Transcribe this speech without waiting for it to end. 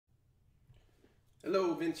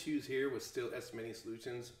Hello, Vince Hughes here with Steel Estimating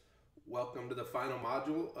Solutions. Welcome to the final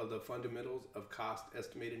module of the Fundamentals of Cost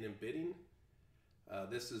Estimating and Bidding.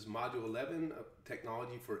 This is Module 11,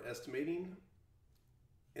 Technology for Estimating.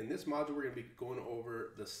 In this module, we're going to be going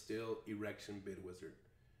over the Steel Erection Bid Wizard.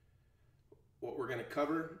 What we're going to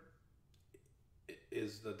cover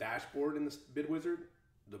is the dashboard in this bid wizard,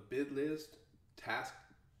 the bid list, task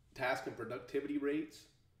and productivity rates,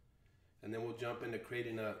 and then we'll jump into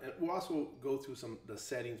creating and we'll also go through the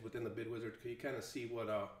settings within the bid wizard so you kind of see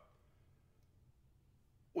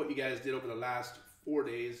what you guys did over the last 4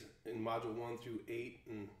 days in module 1 through 8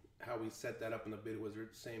 and how we set that up in the bid wizard.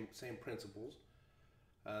 Same principles.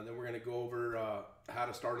 Then we're going to go over how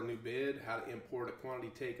to start a new bid, how to import a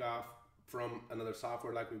quantity takeoff from another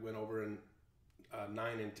software like we went over in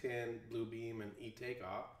 9 and 10, Bluebeam and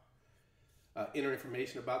eTakeoff. Enter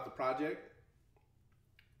information about the project,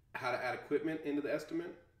 how to add equipment into the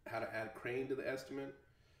estimate, how to add crane to the estimate,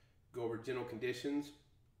 go over general conditions,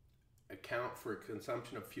 account for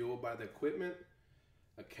consumption of fuel by the equipment,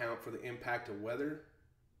 account for the impact of weather,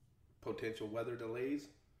 potential weather delays,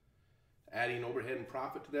 adding overhead and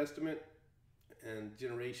profit to the estimate, and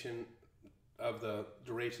generation of the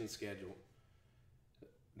duration schedule.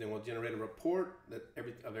 Then we'll generate a report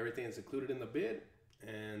of everything that's included in the bid,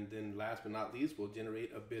 and then last but not least, we'll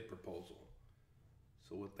generate a bid proposal.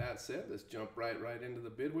 So with that said, let's jump right into the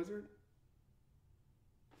bid wizard.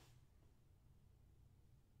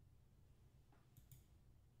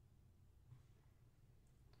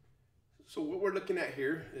 So what we're looking at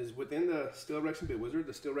here is within the Steel Erection Bid Wizard.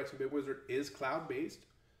 The Steel Erection Bid Wizard is cloud-based,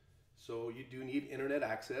 so you do need internet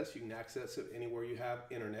access. You can access it anywhere you have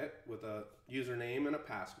internet with a username and a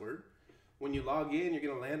password. When you log in, you're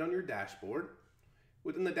going to land on your dashboard.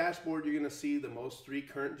 Within the dashboard, you're going to see the most 3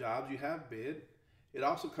 current jobs you have bid. It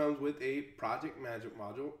also comes with a project management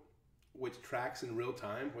module, which tracks in real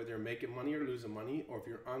time whether you're making money or losing money, or if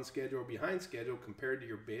you're on schedule or behind schedule compared to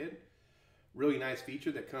your bid. Really nice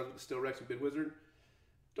feature that comes with the Steel Erection Bid Wizard.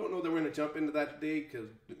 Don't know that we're going to jump into that today because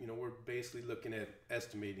we're basically looking at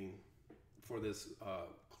estimating for this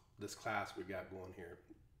this class we got going here.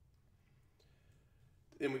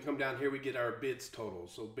 Then we come down here, we get our bids total.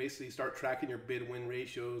 So basically start tracking your bid win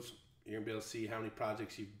ratios. You're going to be able to see how many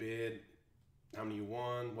projects you bid, how many you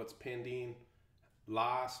won, what's pending,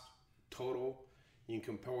 lost, total. You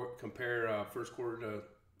can compare first quarter to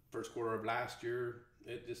first quarter of last year.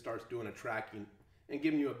 It just starts doing a tracking and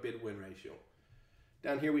giving you a bid win ratio.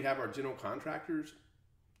 Down here we have our general contractors.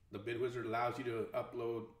 The bid wizard allows you to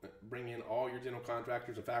bring in all your general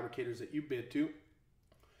contractors and fabricators that you bid to,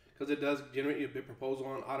 because it does generate you a bid proposal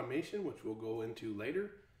on automation, which we'll go into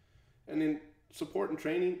later. And then support and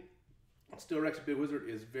training. Steel Erection Bid Wizard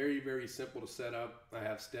is very simple to set up. I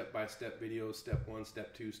have step-by-step videos, step 1,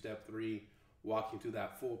 step 2, step 3, walking through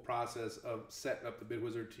that full process of setting up the bid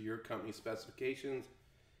wizard to your company specifications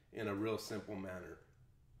in a real simple manner.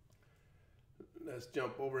 Let's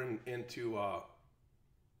jump over into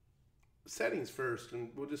settings first,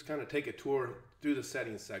 and we'll just kind of take a tour through the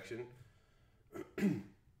settings section and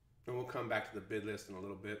we'll come back to the bid list in a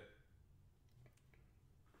little bit.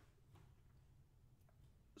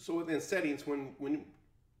 So within settings, when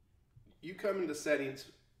you come into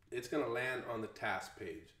settings, it's going to land on the task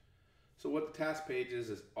page. So what the task page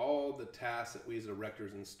is all the tasks that we as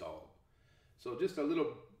erectors installed. So just a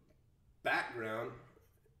little background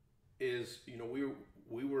is,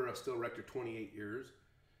 we were a steel erector 28 years,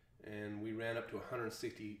 and we ran up to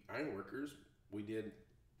 160 ironworkers. We did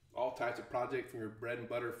all types of projects, from your bread and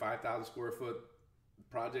butter 5,000 square foot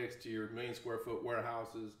projects to your million square foot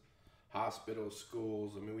warehouses, hospitals,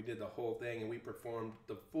 schools. I mean, we did the whole thing, and we performed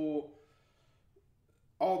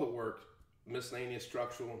all the work, miscellaneous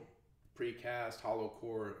structural, precast, hollow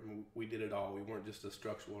core. I mean, we did it all. We weren't just a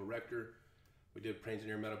structural erector. We did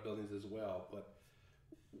pre-engineered metal buildings as well, but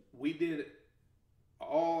we did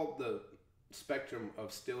all the spectrum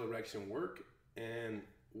of steel erection work. And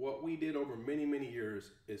what we did over many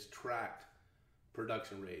years is tracked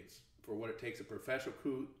production rates for what it takes a professional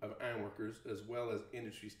crew of ironworkers as well as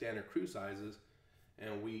industry standard crew sizes,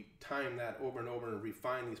 and we time that over and over and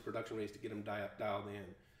refine these production rates to get them dialed in.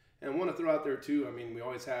 And I want to throw out there too, I mean, we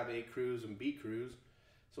always have A crews and B crews,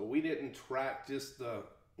 so we didn't track just the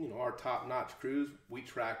our top-notch crews. We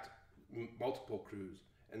tracked multiple crews,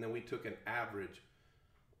 and then we took an average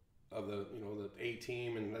of the the A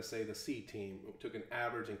team and let's say the C team. We took an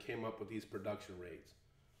average and came up with these production rates.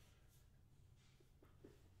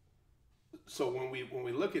 So when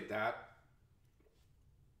we look at that,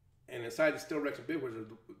 and inside the Steel Erection Bid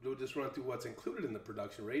Wizard, we'll just run through what's included in the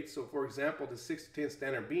production rate. So for example, the 6 to 10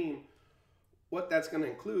 standard beam, what that's going to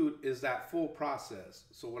include is that full process.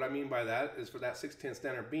 So what I mean by that is for that 610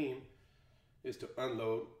 standard beam is to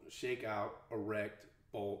unload, shake out, erect,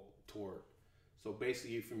 bolt, torque. So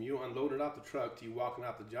basically from you unloading out the truck to you walking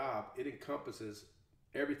out the job, it encompasses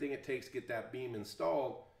everything it takes to get that beam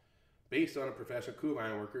installed based on a professional crew of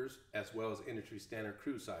ironworkers as well as industry standard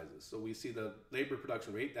crew sizes. So we see the labor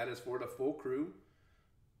production rate, that is for the full crew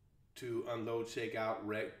to unload, shake out,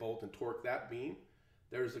 erect, bolt, and torque that beam.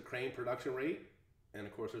 There's the crane production rate, and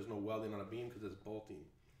of course there's no welding on a beam because it's bolting.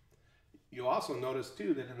 You'll also notice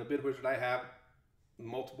too that in the bid wizard I have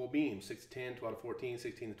multiple beams, 6 to 10, 12 to 14,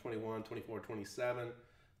 16 to 21, 24 to 27,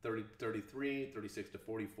 30 to 33, 36 to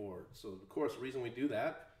 44. So of course the reason we do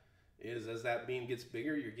that is as that beam gets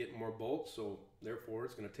bigger, you're getting more bolts, so therefore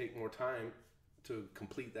it's going to take more time to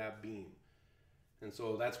complete that beam. And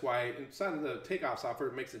so that's why inside of the takeoff software,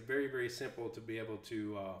 it makes it very, very simple to be able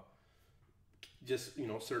to just,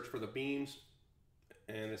 search for the beams.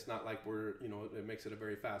 And it's not like it makes it a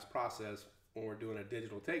very fast process when we're doing a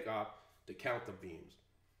digital takeoff to count the beams.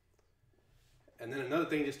 And then another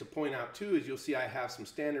thing just to point out too is you'll see I have some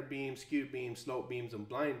standard beams, skewed beams, slope beams, and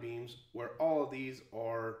blind beams where all of these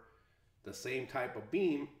are the same type of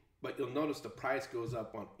beam, but you'll notice the price goes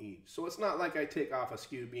up on each. So it's not like I take off a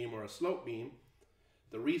skewed beam or a slope beam.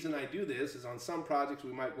 The reason I do this is on some projects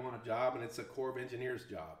we might go on a job and it's a Corps of Engineers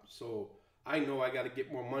job. So I know I got to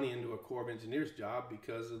get more money into a Corps of Engineers job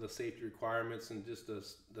because of the safety requirements and just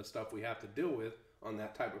the stuff we have to deal with on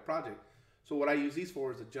that type of project. So what I use these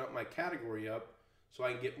for is to jump my category up so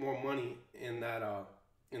I can get more money in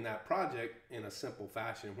that project in a simple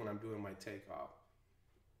fashion when I'm doing my takeoff.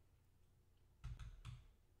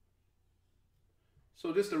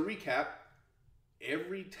 So just to recap,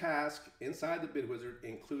 every task inside the bid wizard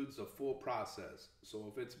includes a full process.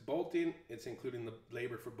 So if it's bolting, it's including the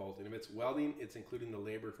labor for bolting. If it's welding, it's including the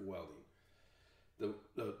labor for welding.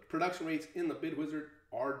 The production rates in the bid wizard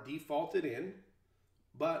are defaulted in,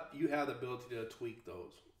 but you have the ability to tweak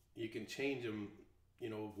those. You can change them,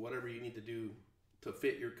 whatever you need to do to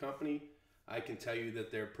fit your company. I can tell you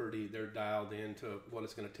that they're dialed into what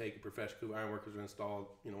it's going to take a professional crew of ironworkers to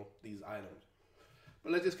install, these items.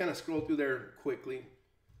 But let's just kind of scroll through there quickly.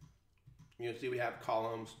 You see we have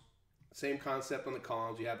columns. Same concept on the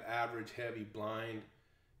columns. You have average, heavy, blind.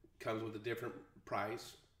 Comes with a different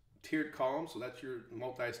price. Tiered columns, so that's your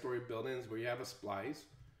multi-story buildings where you have a splice.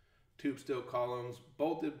 Tube steel columns,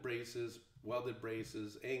 bolted braces, welded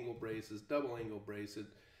braces, angle braces, double angle braces.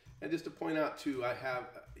 And just to point out too, I have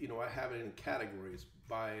it in categories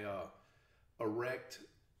by erect,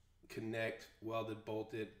 connect, welded,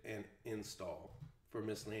 bolted, and install for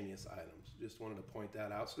miscellaneous items. Just wanted to point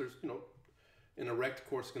that out. So there's, an erect, of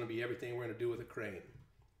course, is going to be everything we're going to do with a crane.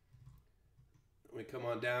 We come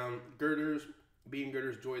on down, girders, beam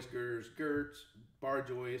girders, joist girders, girts, bar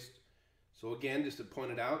joist. So again, just to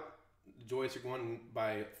point it out, the joists are going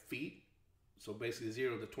by feet. So basically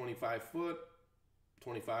 0 to 25 foot,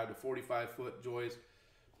 25 to 45 foot joist.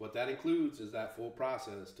 What that includes is that full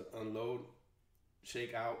process to unload,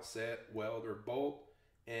 shake out, set, weld, or bolt,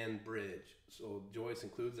 and bridge. So joist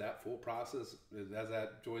includes that full process. As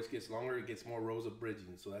that joist gets longer, it gets more rows of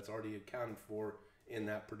bridging. So that's already accounted for in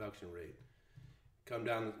that production rate. Come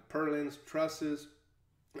down to purlins, trusses.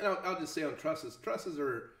 And I'll just say on trusses, trusses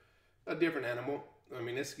are a different animal. I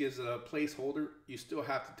mean, this gives a placeholder. You still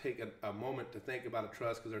have to take a moment to think about a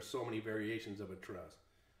truss because there's so many variations of a truss.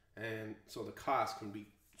 And so the cost can be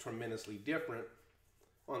tremendously different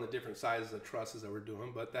on the different sizes of trusses that we're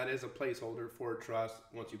doing, but that is a placeholder for a truss.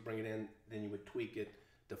 Once you bring it in, then you would tweak it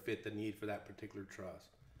to fit the need for that particular truss.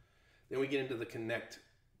 Then we get into the connect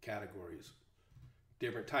categories.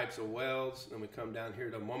 Different types of welds. Then we come down here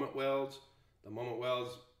to moment welds. The moment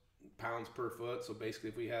welds, pounds per foot. So basically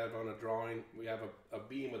if we have on a drawing, we have a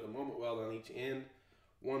beam with a moment weld on each end.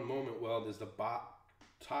 One moment weld is the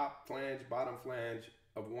top flange, bottom flange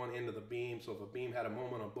of one end of the beam. So if a beam had a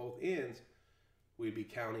moment on both ends, we'd be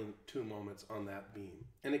counting 2 moments on that beam.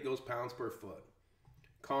 And it goes pounds per foot.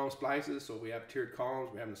 Column splices, so we have tiered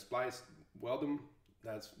columns. We have to splice, weld them.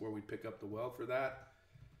 That's where we pick up the weld for that.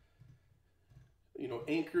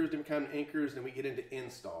 Anchors, different kind of anchors. Then we get into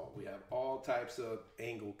install. We have all types of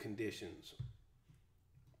angle conditions.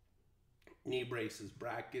 Knee braces,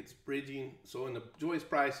 brackets, bridging. So in the joist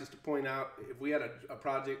price, just to point out, if we had a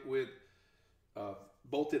project with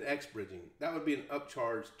bolted X bridging, that would be an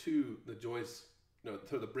upcharge to the joist,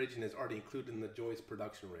 to the bridging that's already included in the joist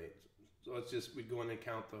production rate. So it's just, we go in and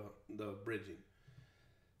count the bridging.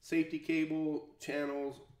 Safety cable,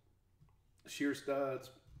 channels, shear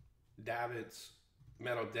studs, davits,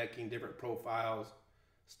 metal decking, different profiles,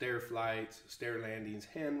 stair flights, stair landings,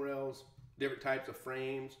 handrails, different types of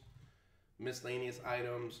frames, miscellaneous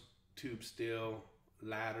items, tube steel,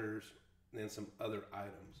 ladders, and then some other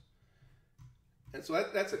items. And so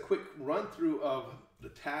that's a quick run through of the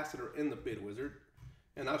tasks that are in the bid wizard.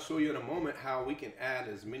 And I'll show you in a moment how we can add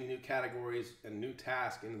as many new categories and new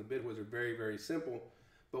tasks into the bid wizard. Very, very simple.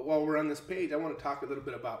 But while we're on this page, I want to talk a little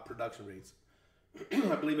bit about production rates.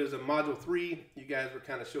 I believe it was in module 3, you guys were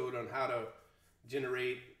kind of showed on how to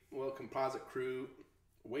generate, well, composite crew,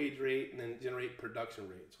 wage rate, and then generate production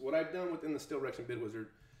rates. What I've done within the Steel Erection bid wizard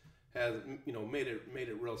has, made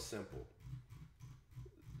it real simple.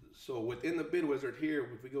 So within the bid wizard here,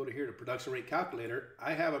 if we go to here to production rate calculator,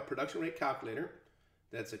 I have a production rate calculator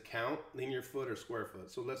that's a count, linear foot, or square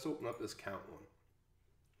foot. So let's open up this count one.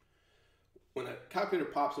 When a calculator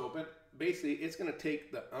pops open, basically it's going to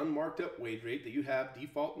take the unmarked up wage rate that you have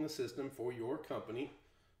default in the system for your company.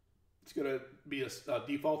 It's going to be a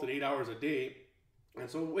default at 8 hours a day. And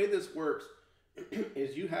so the way this works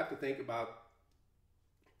is you have to think about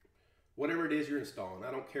whatever it is you're installing.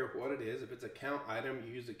 I don't care what it is. If it's a count item,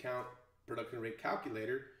 you use the count production rate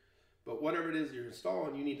calculator. But whatever it is you're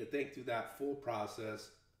installing, you need to think through that full process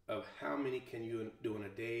of how many can you do in a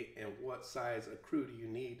day and what size of crew do you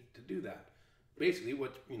need to do that. Basically,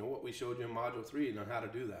 what we showed you in module 3 on how to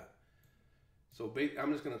do that. So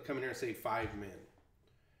I'm just going to come in here and say 5 men.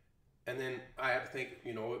 And then I have to think,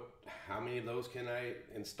 how many of those can I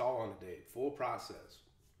install on a day? Full process.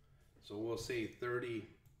 So we'll say 30,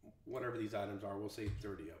 whatever these items are, we'll say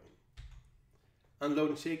 30 of them. Unload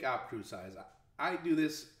and shake out crew size. I do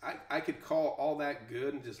this, I could call all that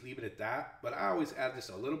good and just leave it at that, but I always add just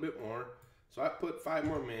a little bit more. So I put 5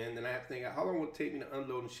 more men, then I have to think, how long will it take me to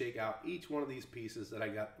unload and shake out each one of these pieces that I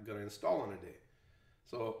got going to install in a day?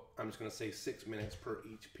 So I'm just going to say 6 minutes per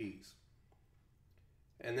each piece.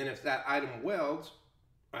 And then if that item welds,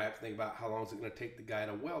 I have to think about how long is it going to take the guy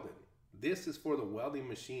to weld it. This is for the welding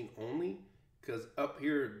machine only, because up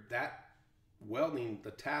here, that welding,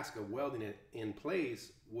 the task of welding it in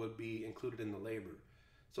place would be included in the labor.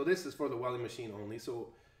 So this is for the welding machine only.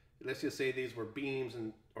 So let's just say these were beams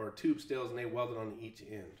or tube steels and they welded on each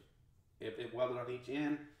end. If it welded on each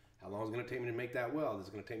end, how long is it going to take me to make that weld? Is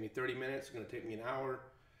it going to take me 30 minutes? Is it going to take me an hour?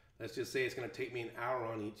 Let's just say it's going to take me an hour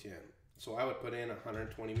on each end. So I would put in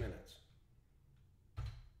 120 minutes.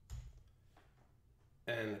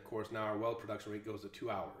 And of course now our weld production rate goes to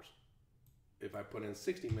 2 hours. If I put in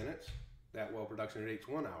 60 minutes, that weld production rate is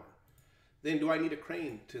 1 hour. Then do I need a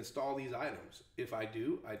crane to install these items? If I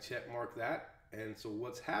do, I check mark that. And so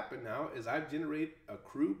what's happened now is I've generated a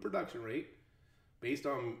crew production rate based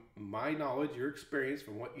on my knowledge, your experience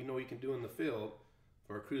from what you can do in the field.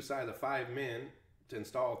 For a crew size of 5 men to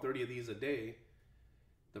install 30 of these a day,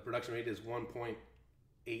 the production rate is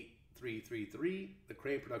 1.8333. The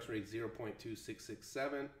crane production rate is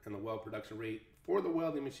 0.2667. And the weld production rate for the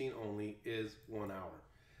welding machine only is 1 hour.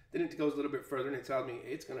 Then it goes a little bit further and it tells me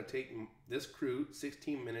it's going to take this crew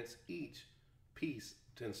 16 minutes each piece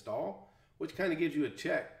to install, which kind of gives you a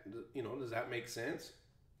check. Does that make sense?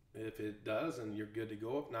 If it does, then you're good to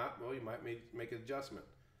go. If not, well, you might make an adjustment.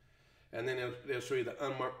 And then it'll show you the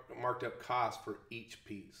unmarked up cost for each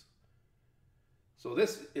piece. So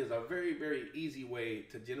this is a very, very easy way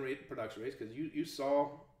to generate production rates, because you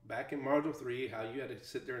saw back in module 3 how you had to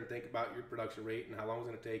sit there and think about your production rate and how long it's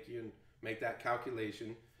going to take you and make that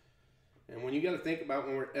calculation. And when you got to think about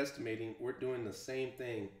when we're estimating, we're doing the same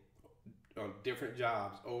thing on different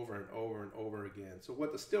jobs over and over and over again. So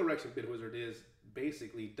what the Steel Erection bid wizard is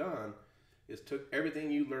basically done is took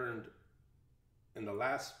everything you learned in the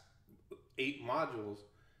last 8 modules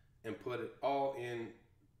and put it all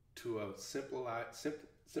into a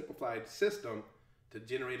simplified system to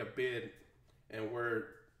generate a bid. And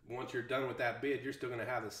where once you're done with that bid, you're still going to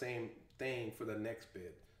have the same thing for the next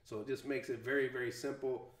bid. So it just makes it very, very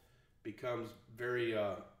simple. Becomes very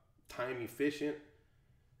time efficient,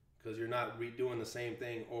 because you're not redoing the same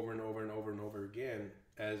thing over and over and over and over again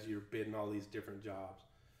as you're bidding all these different jobs.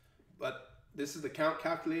 But this is the count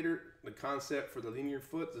calculator. The concept for the linear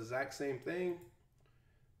foot, the exact same thing.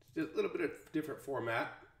 It's just a little bit of different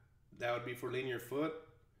format. That would be for linear foot.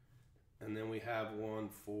 And then we have one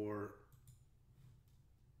for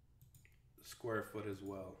square foot as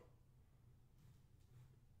well.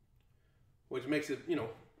 Which makes it,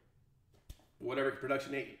 whatever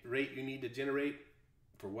production rate you need to generate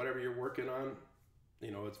for whatever you're working on,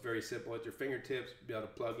 it's very simple at your fingertips. Be able to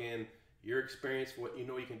plug in your experience, what you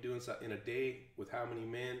can do in a day with how many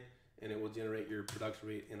men, and it will generate your production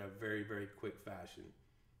rate in a very, very quick fashion.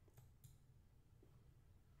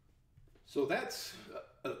 So that's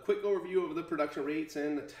a quick overview of the production rates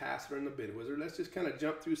and the tasks that are in the bid wizard. Let's just kind of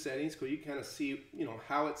jump through settings so you kind of see,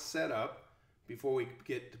 how it's set up. before we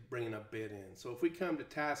get to bringing a bid in. So if we come to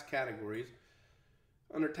task categories,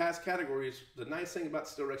 under task categories, the nice thing about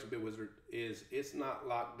Steel Erection Bid Wizard is it's not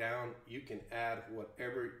locked down. You can add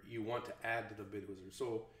whatever you want to add to the Bid Wizard.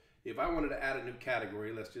 So if I wanted to add a new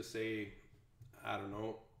category, let's just say, I don't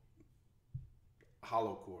know,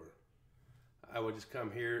 hollow core, I would just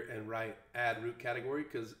come here and write add root category,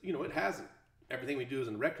 because you know it has everything we do is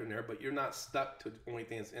in Erection there, but you're not stuck to the only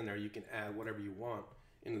thing that's in there. You can add whatever you want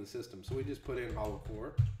into the system. So we just put in hollow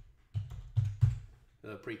core,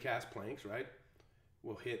 the precast planks, right?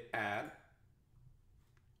 We'll hit add,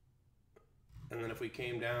 and then if we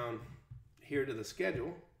came down here to the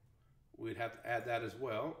schedule, we'd have to add that as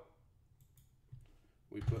well.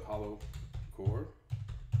 We put hollow core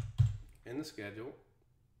in the schedule,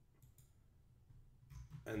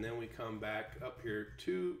 and then we come back up here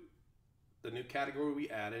to the new category we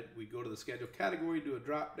added. We go to the schedule category, do a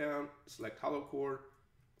drop down, select hollow core,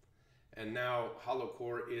 and now hollow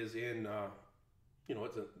core is in you know,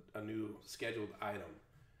 it's a new scheduled item.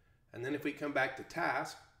 And then if we come back to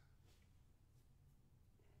task,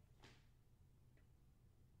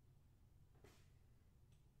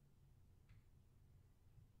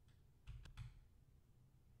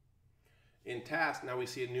 in task, now we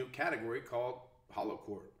see a new category called hollow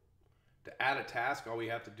core. To add a task, all we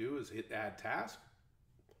have to do is hit add task.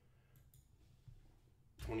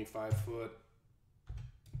 25-foot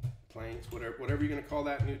planks, whatever you're going to call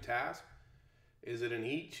that new task. Is it an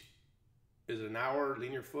each? Is it an hour,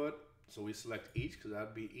 linear foot? So we select each, because that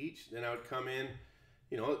would be each. Then I would come in,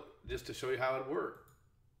 you know, just to show you how it would work.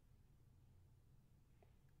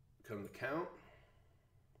 Come to count.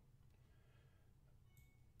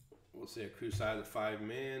 We'll say a crew size of 5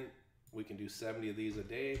 men. We can do 70 of these a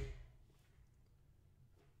day.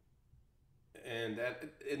 And that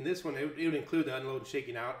in this one, it would include the unload and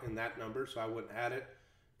shaking out in that number, so I wouldn't add it.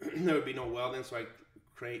 There would be no welding, so I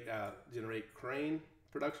generate crane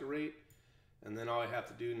production rate, and then all I have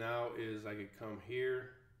to do now is I could come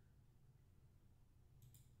here,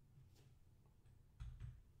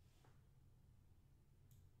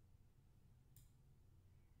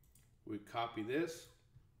 we copy this,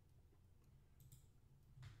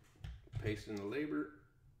 paste in the labor,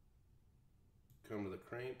 come to the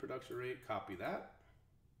crane production rate, copy that.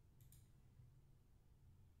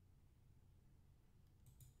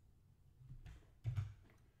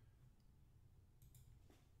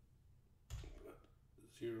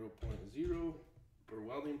 0.0 per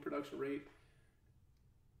welding production rate.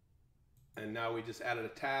 And now we just added a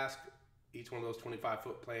task. Each one of those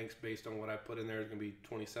 25-foot planks, based on what I put in there, is going to be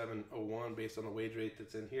 $27.01 based on the wage rate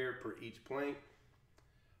that's in here per each plank.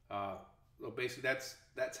 So basically,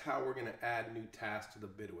 that's how we're going to add new tasks to the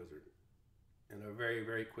Bid Wizard in a very,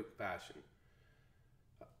 very quick fashion.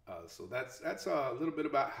 So that's a little bit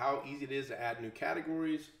about how easy it is to add new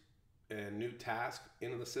categories and new tasks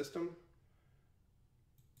into the system.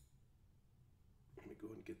 Let me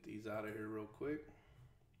go and get these out of here real quick.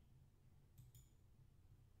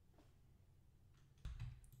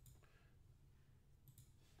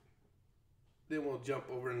 Then we'll jump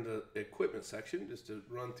over into the equipment section just to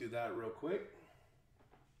run through that real quick.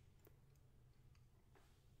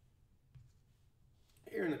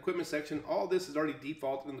 Here in the equipment section, all this is already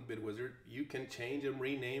defaulted in the Bid Wizard. You can change them,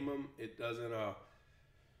 rename them. It doesn't,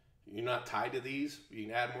 you're not tied to these. You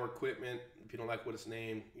can add more equipment. If you don't like what it's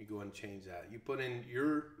named, you go ahead and change that. You put in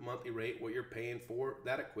your monthly rate, what you're paying for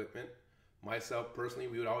that equipment. Myself personally,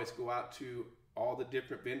 we would always go out to all the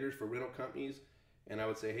different vendors for rental companies, and I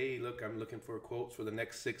would say, hey, look, I'm looking for quotes for the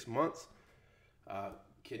next 6 months.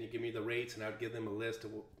 Can you give me the rates? And I would give them a list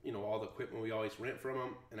of, you know, all the equipment we always rent from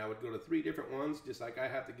them. And I would go to 3 different ones, just like I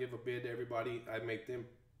have to give a bid to everybody. I make them,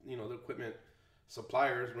 you know, the equipment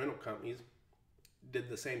suppliers, rental companies, did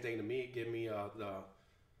the same thing to me, give me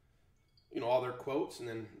you know, all their quotes, and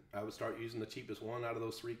then I would start using the cheapest one out of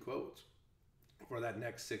those 3 quotes for that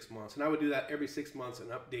next 6 months. And I would do that every 6 months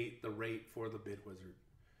and update the rate for the Bid Wizard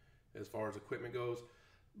as far as equipment goes.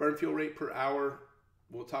 Burn fuel rate per hour,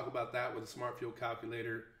 we'll talk about that with a smart fuel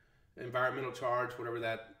calculator. Environmental charge, whatever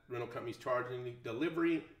that rental company's charging.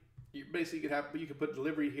 Delivery, you basically you could put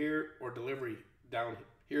delivery here or delivery down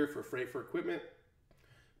here for freight for equipment,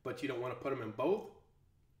 but you don't want to put them in both,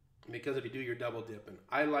 because if you do, you're double dipping.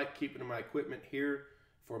 I like keeping my equipment here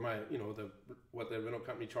for my, you know, what the rental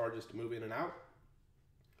company charges to move in and out.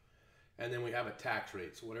 And then we have a tax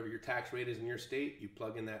rate. So whatever your tax rate is in your state, you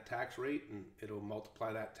plug in that tax rate and it'll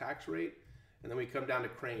multiply that tax rate. And then we come down to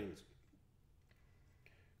cranes.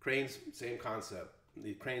 Cranes, same concept.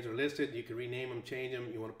 The cranes are listed. You can rename them, change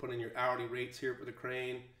them. You want to put in your hourly rates here for the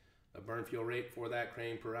crane, the burn fuel rate for that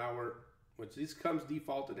crane per hour, which this comes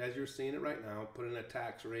defaulted as you're seeing it right now. Put in a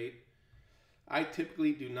tax rate. I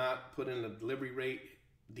typically do not put in a delivery rate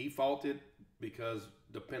defaulted because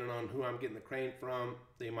depending on who I'm getting the crane from,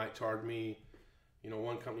 they might charge me,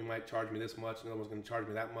 one company might charge me this much, another one's going to charge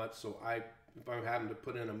me that much. So if I'm having to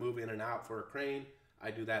put in a move in and out for a crane, I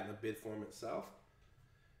do that in the bid form itself.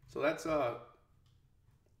 So that's on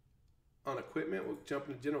equipment. We'll jump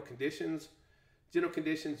into general conditions. General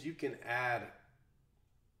conditions, you can add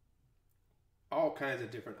all kinds of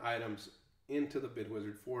different items into the bid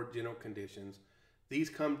wizard for general conditions. These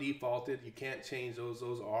come defaulted. You can't change those.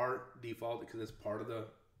 Those are defaulted because it's part of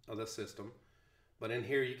the system. But in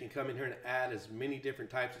here, you can come in here and add as many different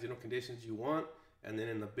types of general conditions you want. And then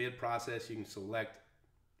in the bid process, you can select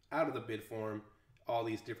out of the bid form all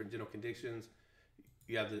these different general conditions.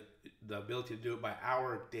 You have the ability to do it by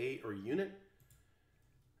hour, day, or unit.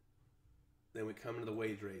 Then we come into the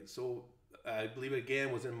wage rate. So I believe it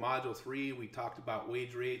again was in module 3. We talked about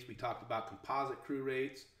wage rates. We talked about composite crew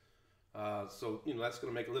rates. So that's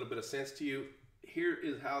going to make a little bit of sense to you. Here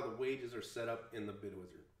is how the wages are set up in the bid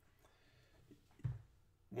wizard.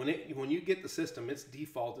 When you get the system, it's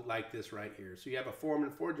defaulted like this right here. So you have a foreman,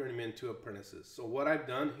 4 journeymen, 2 apprentices. So what I've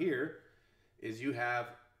done here is you have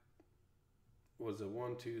 1,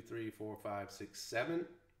 2, 3, 4, 5, 6, 7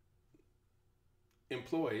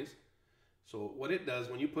 employees. So what it does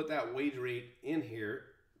when you put that wage rate in here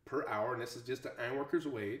per hour, and this is just an iron worker's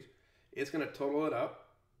wage, it's going to total it up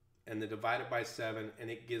and then divide it by 7, and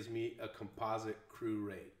it gives me a composite crew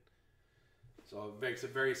rate. So it makes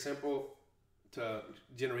it very simple to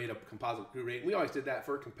generate a composite crew rate. We always did that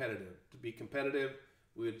for competitive. To be competitive,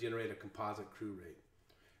 we would generate a composite crew rate.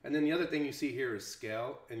 And then the other thing you see here is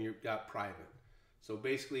scale, and you've got private. So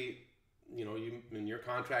basically, in your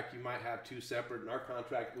contract, you might have 2 separate. In our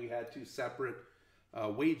contract, we had 2 separate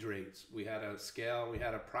wage rates. We had a scale, we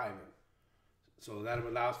had a private. So that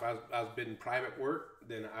allows, if I was bidding private work,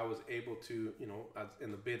 then I was able to,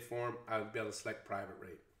 in the bid form, I would be able to select private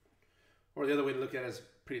rate. Or the other way to look at it is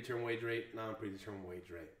predetermined wage rate, non-predetermined wage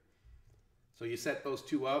rate. So you set those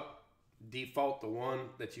 2 up, default the one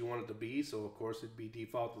that you want it to be. So of course it'd be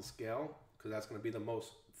default to scale because that's going to be the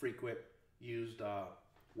most frequent used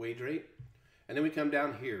wage rate. And then we come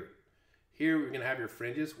down here. Here we're going to have your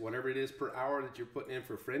fringes, whatever it is per hour that you're putting in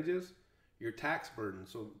for fringes, your tax burden.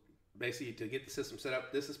 So basically to get the system set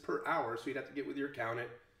up, this is per hour. So you'd have to get with your accountant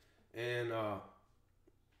and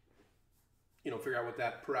figure out what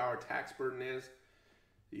that per hour tax burden is.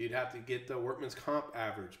 You'd have to get the workman's comp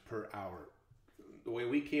average per hour. The way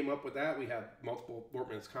we came up with that, we have multiple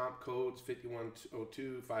workman's comp codes,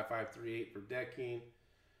 5102, 5538 for decking,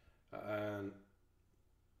 and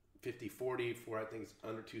 5040 for I think it's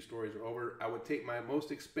under 2 stories or over. I would take my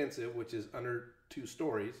most expensive, which is under 2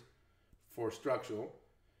 stories for structural.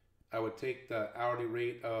 I would take the hourly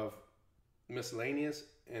rate of miscellaneous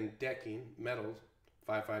and decking, metals,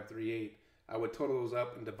 5538. I would total those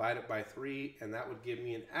up and divide it by 3, and that would give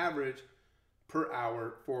me an average per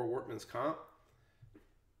hour for workman's comp.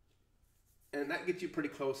 And that gets you pretty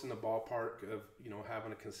close in the ballpark of,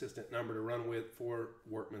 having a consistent number to run with for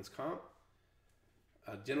workman's comp.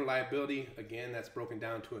 General liability, again, that's broken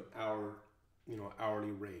down to an hour,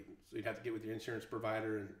 hourly rate. So you'd have to get with your insurance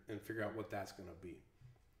provider and figure out what that's going to be.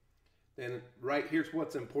 Then right here's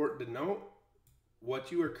what's important to note.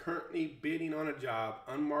 What you are currently bidding on a job,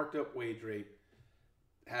 unmarked up wage rate,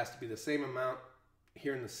 has to be the same amount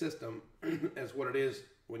here in the system as what it is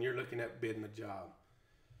when you're looking at bidding a job.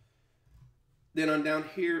 Then on down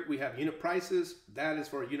here, we have unit prices. That is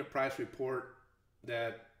for a unit price report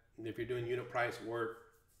that if you're doing unit price work,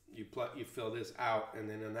 you fill this out, and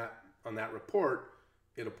then on that report,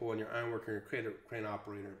 it'll pull in your ironworker and crane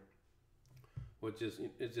operator, which is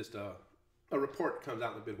just a report that comes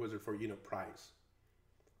out in the bid wizard for unit price.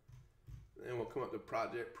 And we'll come up to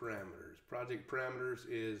project parameters. Project parameters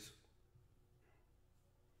is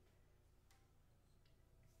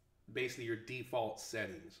basically your default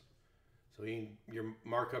settings. So you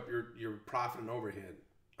mark up your profit and overhead.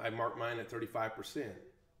 I mark mine at 35%.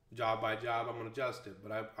 Job by job, I'm going to adjust it,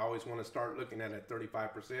 but I always want to start looking at it at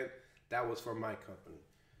 35%. That was for my company.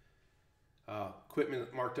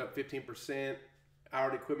 Equipment marked up 15%.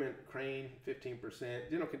 Hourly equipment, crane, 15%.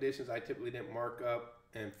 General conditions, I typically didn't mark up,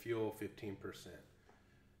 and fuel, 15%.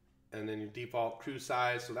 And then your default crew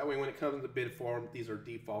size. So that way when it comes to the bid form, these are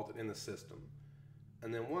defaulted in the system.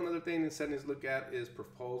 And then one other thing in settings to look at is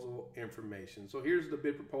proposal information. So here's the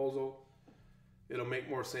bid proposal. It'll make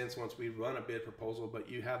more sense once we run a bid proposal, but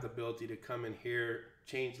you have the ability to come in here,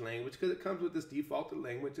 change language, because it comes with this defaulted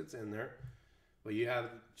language that's in there. But you have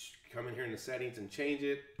come in here in the settings and change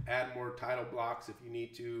it, add more title blocks if you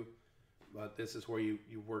need to, but this is where you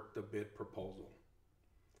work the bid proposal.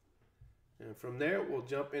 And from there, we'll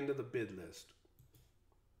jump into the bid list.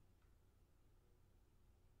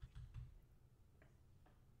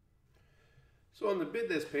 So on the bid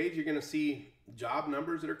list page, you're going to see job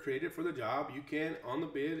numbers that are created for the job. You can, on the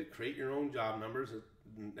bid, create your own job numbers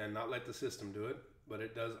and not let the system do it, but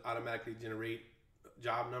it does automatically generate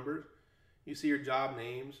job numbers. You see your job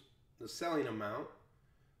names, the selling amount,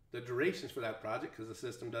 the durations for that project, because the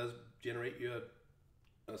system does generate you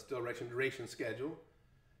a steel erection duration schedule,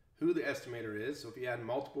 who the estimator is. So if you had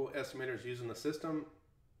multiple estimators using the system,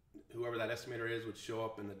 whoever that estimator is would show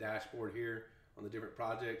up in the dashboard here on the different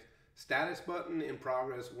projects. Status button, in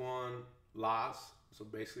progress, won, loss. So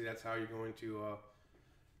basically that's how you're going to,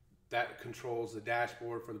 that controls the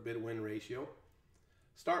dashboard for the bid win ratio.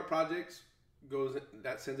 Start projects,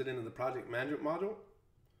 that sends it into the project management module.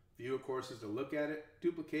 View, of course, is to look at it.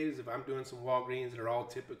 Duplicate is if I'm doing some Walgreens that are all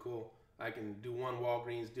typical, I can do one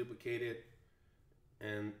Walgreens, duplicate it,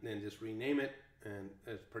 and then just rename it. And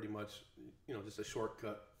it's pretty much, just a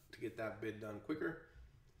shortcut to get that bid done quicker.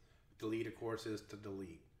 Delete, of course, is to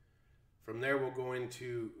delete. From there, we'll go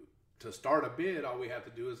into, to start a bid, all we have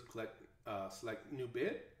to do is select new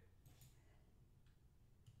bid.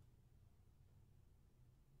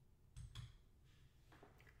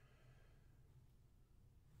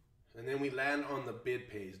 And then we land on the bid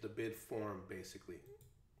page, the bid form, basically.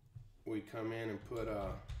 We come in and put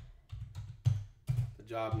the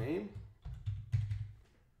job name,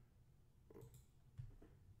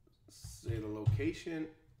 say the location,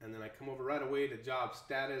 and then I come over right away to job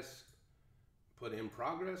status, put in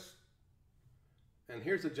progress. And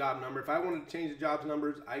here's the job number. If I wanted to change the jobs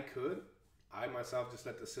numbers, I could. I myself just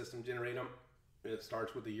let the system generate them. It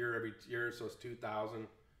starts with the year every year, so it's 2000.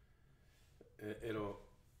 It'll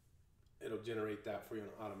generate that for you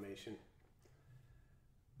in automation.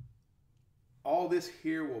 All this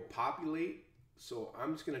here will populate. So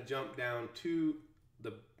I'm just going to jump down to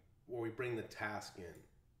where we bring the task in.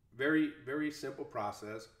 Very, very simple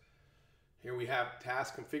process. Here we have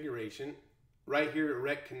task configuration. Right here,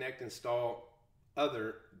 erect, connect, install,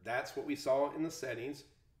 other. That's what we saw in the settings.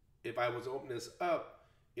 If I was to open this up,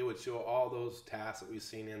 it would show all those tasks that we've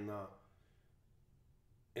seen in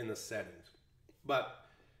the settings. But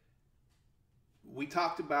we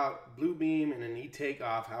talked about Bluebeam and an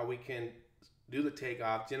e-takeoff, how we can do the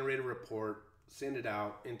takeoff, generate a report, send it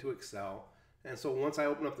out into Excel. And so once I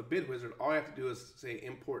open up the bid wizard, all I have to do is say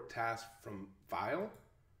import task from file.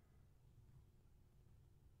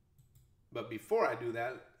 But before I do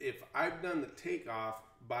that, if I've done the takeoff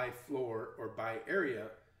by floor or by area,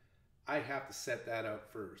 I have to set that up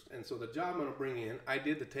first. And so the job I'm going to bring in, I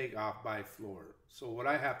did the takeoff by floor. So what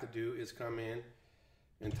I have to do is come in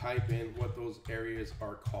and type in what those areas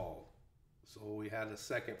are called. So we had a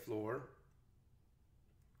second floor.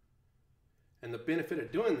 And the benefit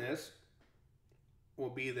of doing this will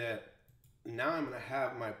be that now I'm going to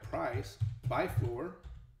have my price by floor,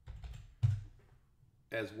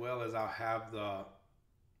 as well as I'll have the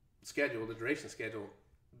schedule, the duration schedule,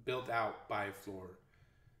 built out by floor.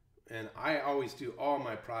 And I always do all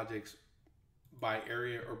my projects by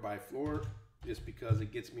area or by floor, just because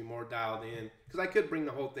it gets me more dialed in. Because I could bring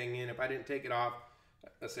the whole thing in. If I didn't take it off,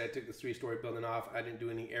 let's say I took the 3-story building off, I didn't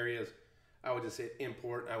do any areas, I would just hit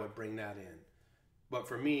import and I would bring that in. But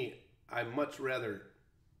for me, I'd much rather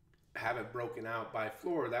have it broken out by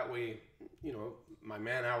floor. That way, my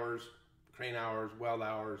man hours, crane hours, weld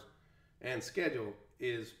hours, and schedule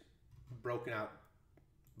is broken out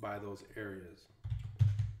by those areas.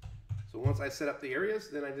 So once I set up the areas,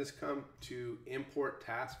 then I just come to import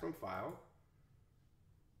task from file.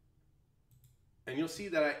 And you'll see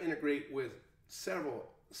that I integrate with several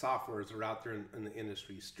softwares that are out there in the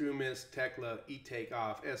industry. Strumis, Tekla,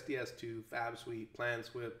 eTakeoff, SDS2, FabSuite,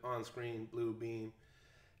 PlanSwift, OnScreen, Bluebeam.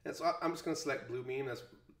 And so I'm just going to select Bluebeam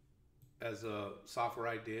as a software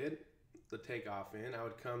I did the takeoff in. I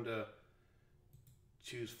would come to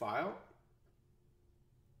choose file.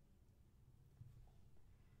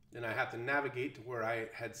 Then I have to navigate to where I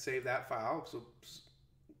had saved that file. So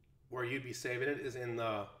where you'd be saving it is in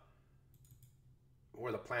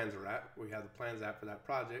where the plans are at. We have the plans at for that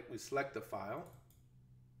project. We select the file.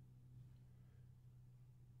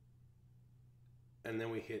 And then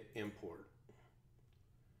we hit import.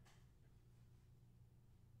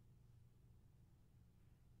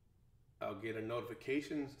 I'll get a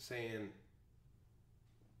notification saying,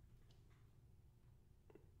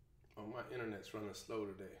 oh, my internet's running slow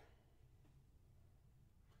today.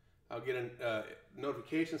 I'll get a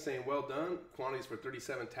notification saying, well done, quantities for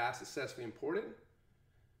 37 tasks successfully imported.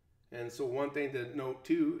 And so one thing to note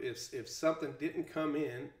too is if something didn't come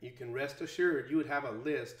in, you can rest assured you would have a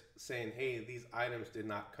list saying, hey, these items did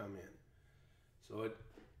not come in. So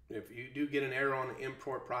if you do get an error on the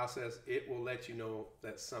import process, it will let you know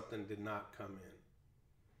that something did not come in.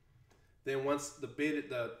 Then once the bid,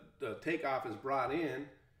 the takeoff is brought in,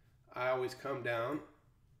 I always come down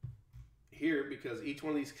here because each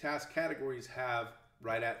one of these task categories have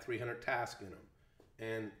right at 300 tasks in them.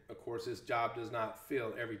 And of course, this job does not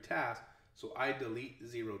fill every task. So I delete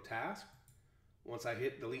 0 task. Once I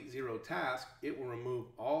hit delete 0 task, it will remove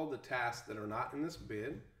all the tasks that are not in this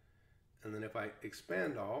bid. And then if I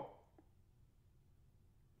expand all,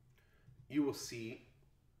 you will see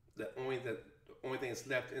that the only thing that's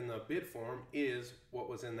left in the bid form is what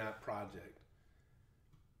was in that project.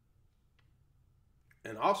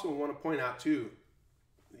 And also I want to point out too,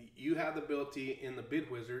 you have the ability in the bid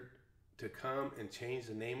wizard to come and change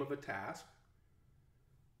the name of a task.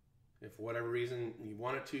 If for whatever reason you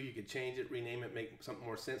wanted to, you could change it, rename it, make something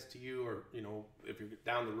more sense to you, or if you're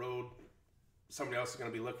down the road, somebody else is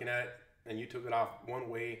going to be looking at it and you took it off one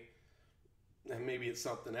way and maybe it's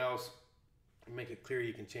something else. Make it clear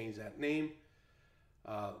you can change that name.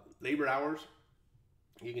 Labor hours,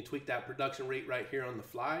 you can tweak that production rate right here on the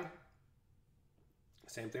fly.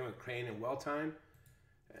 Same thing with crane and well time.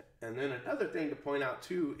 And then another thing to point out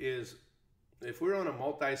too is if we're on a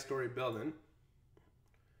multi-story building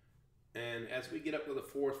and as we get up to the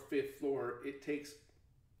 4th, 5th floor, it takes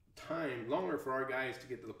time longer for our guys to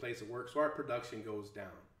get to the place of work, so our production goes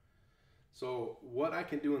down. So what I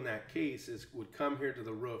can do in that case is would come here to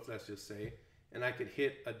the roof, let's just say, and I could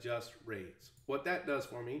hit adjust rates. What that does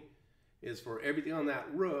for me is for everything on that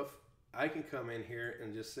roof, I can come in here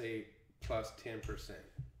and just say plus 10%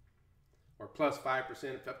 or plus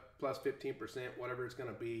 5%, plus 15%, whatever it's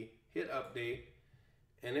going to be, hit update,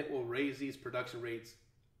 and it will raise these production rates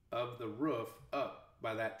of the roof up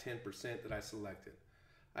by that 10% that I selected.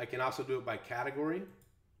 I can also do it by category,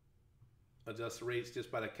 adjust the rates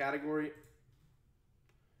just by the category,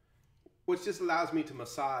 which just allows me to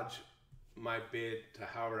massage my bid to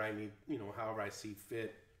however I need, however I see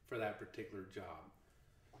fit for that particular job.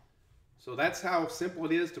 So that's how simple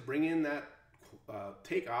it is to bring in that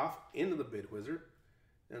takeoff into the bid wizard.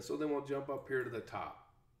 And so then we'll jump up here to the top.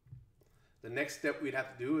 The next step we'd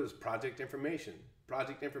have to do is project information.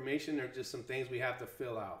 Project information are just some things we have to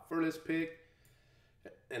fill out. Furthest pick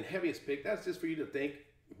and heaviest pick, that's just for you to think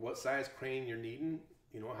what size crane you're needing,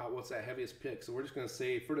 what's that heaviest pick. So we're just going to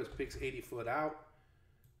say furthest pick's 80 foot out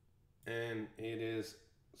and it is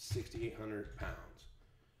 6,800 pounds.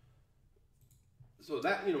 So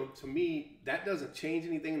that, to me, that doesn't change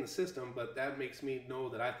anything in the system, but that makes me know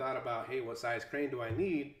that I thought about, hey, what size crane do I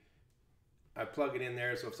need? I plug it in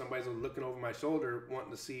there. So if somebody's looking over my shoulder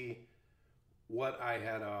wanting to see what I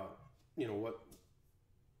had,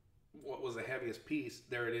 what was the heaviest piece,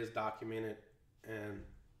 there it is documented. And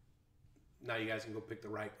now you guys can go pick the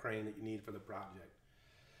right crane that you need for the project.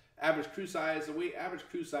 Average crew size, the way average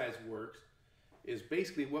crew size works is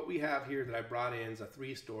basically what we have here that I brought in is a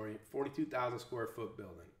 3-story, 42,000 square foot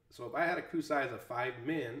building. So if I had a crew size of 5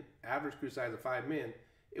 men, average crew size of 5 men,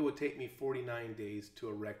 it would take me 49 days to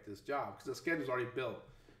erect this job because the schedule's already built.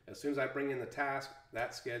 As soon as I bring in the task,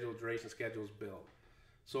 that schedule, duration schedule is built.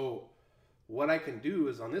 So what I can do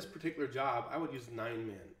is on this particular job, I would use 9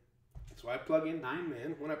 men. So I plug in 9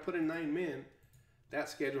 men. When I put in 9 men, that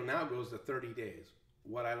schedule now goes to 30 days.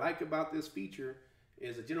 What I like about this feature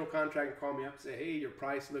is a general contractor can call me up and say, hey, your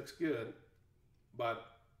price looks good, but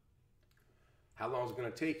how long is it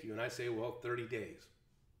going to take you? And I say, well, 30 days.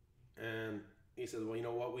 And he says, well, you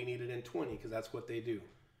know what? We need it in 20 because that's what they do.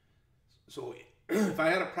 So if I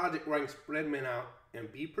had a project where I can spread men out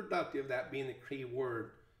and be productive, that being the key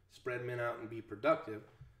word, spread men out and be productive,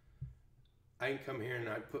 I can come here and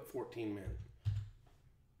I put 14 men.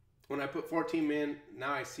 When I put 14 men,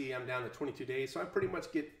 now I see I'm down to 22 days. So I pretty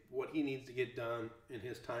much get what he needs to get done in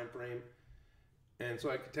his time frame. And so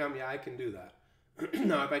I could tell him, yeah, I can do that.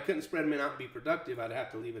 Now, if I couldn't spread men out and be productive, I'd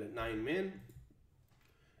have to leave it at 9 men.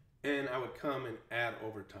 And I would come and add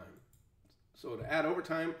overtime. So to add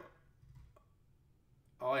overtime,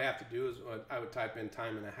 all I have to do is I would type in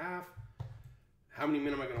time and a half. How many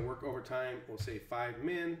men am I going to work overtime? We'll say 5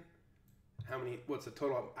 men. What's the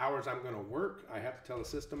total hours I'm going to work? I have to tell the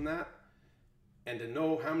system that. And to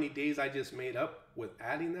know how many days I just made up with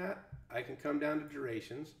adding that, I can come down to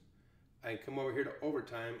durations. I can come over here to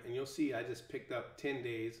overtime, and you'll see I just picked up 10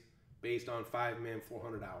 days based on 5 men,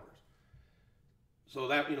 400 hours. So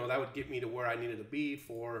that, that would get me to where I needed to be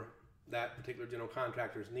for that particular general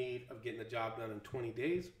contractor's need of getting the job done in 20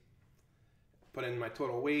 days. Put in my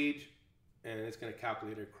total wage, and it's going to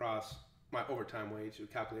calculate it across my overtime wage. It'll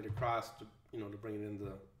calculate it across to, to bring it in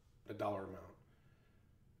the dollar amount.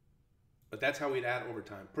 But that's how we'd add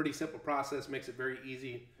overtime. Pretty simple process, makes it very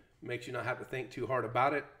easy, makes you not have to think too hard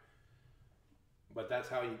about it. But that's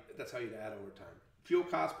how you'd add overtime. Fuel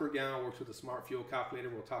cost per gallon works with a smart fuel calculator.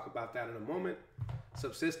 We'll talk about that in a moment.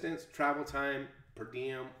 Subsistence, travel time, per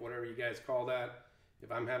diem, whatever you guys call that.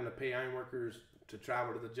 If I'm having to pay iron workers to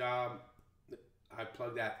travel to the job, I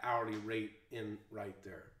plug that hourly rate in right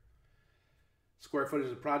there. Square footage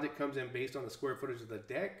of the project comes in based on the square footage of the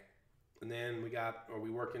deck. And then we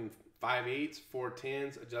work in 5/8,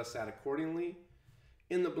 4/10s, adjust that accordingly.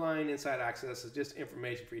 In the blind, inside access is just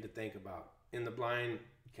information for you to think about. In the blind,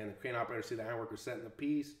 can the crane operator see the iron worker setting the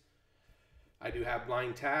piece? I do have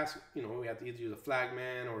blind tasks. We have to either use a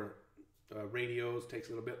flagman or radios, takes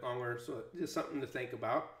a little bit longer. So just something to think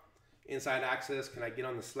about. Inside access, can I get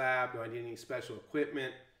on the slab? Do I need any special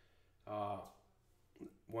equipment?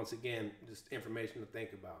 Once again, just information to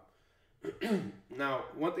think about. Now,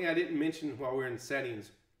 one thing I didn't mention while we're in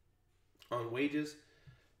settings on wages,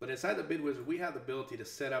 but inside the Bid Wizard, we have the ability to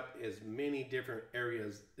set up as many different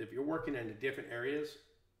areas. If you're working in the different areas,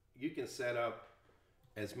 you can set up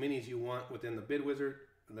as many as you want within the Bid Wizard.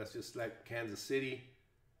 Let's just select Kansas City.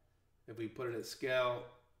 If we put it at scale,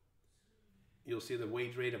 you'll see the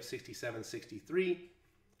wage rate of $67.63.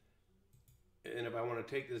 And if I want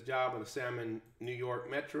to take this job, let's say I'm in New York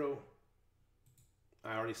Metro,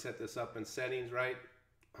 I already set this up in settings, right?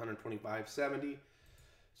 $125.70.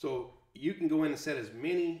 So you can go in and set as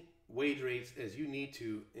many wage rates as you need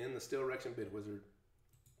to in the Steel Erection Bid Wizard.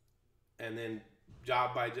 And then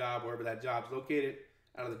job by job, wherever that job's located,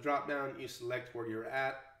 out of the drop down, you select where you're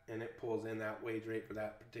at, and it pulls in that wage rate for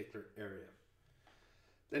that particular area.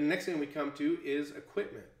 Then the next thing we come to is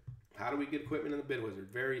equipment. How do we get equipment in the Bid Wizard?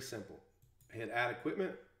 Very simple. Hit add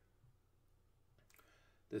equipment.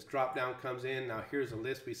 This drop down comes in. Now here's a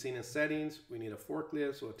list we've seen in settings. We need a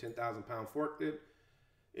forklift, so a 10,000 pound forklift.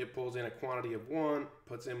 It pulls in a quantity of 1,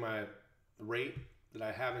 puts in my rate that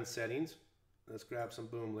I have in settings. Let's grab some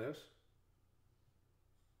boom lifts.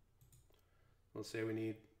 Let's say we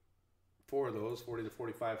need 4 of those, 40 to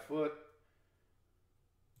 45 foot.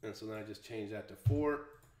 And so then I just change that to 4.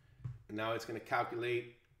 And now it's going to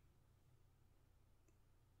calculate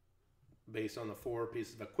based on the 4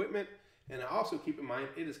 pieces of equipment. And also keep in mind,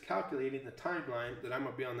 it is calculating the timeline that I'm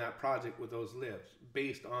going to be on that project with those lifts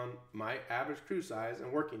based on my average crew size and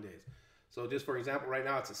working days. So just for example, right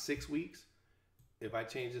now it's a 6 weeks. If I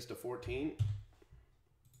change this to 14,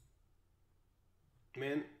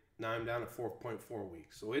 man, now I'm down to 4.4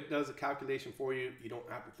 weeks. So it does a calculation for you. You don't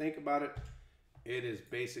have to think about it. It is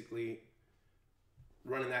basically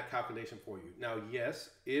running that calculation for you. Now,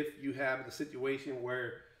 yes, if you have the situation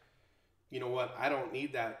where, you know what, I don't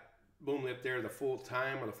need that boom lift there the full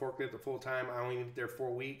time or the forklift the full time, I only need it there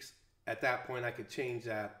 4 weeks. At that point, I could change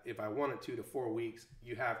that if I wanted to 4 weeks.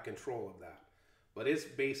 You have control of that. But it's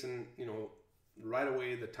basing, right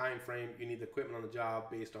away the time frame. You need the equipment on the job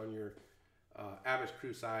based on your average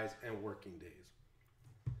crew size and working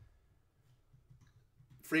days.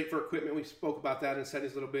 Freight for equipment, we spoke about that in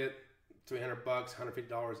settings a little bit. $300,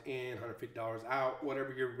 $150 in, $150 out.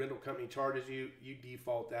 Whatever your rental company charges you, you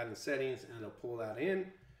default that in settings and it'll pull that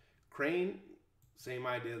in. Crane, same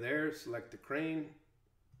idea there. Select the crane.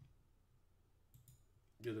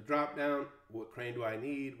 Do the drop down. What crane do I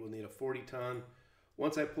need? We'll need a 40 ton.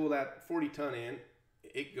 Once I pull that 40 ton in,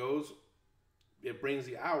 it brings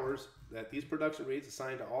the hours that these production rates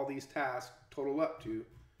assigned to all these tasks total up to,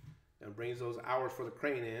 and brings those hours for the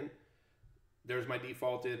crane in. There's my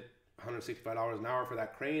defaulted $165 an hour for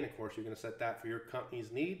that crane. Of course, you're going to set that for your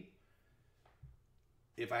company's need.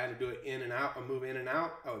 If I had to do it in and out, or move in and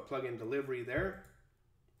out, I would plug in delivery there.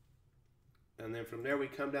 And then from there, we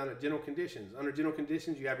come down to general conditions. Under general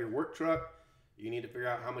conditions, you have your work truck. You need to figure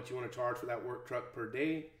out how much you want to charge for that work truck per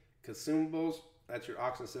day. Consumables, that's your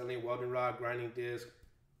oxygen acetylene, welding rod, grinding disc,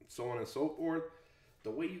 so on and so forth.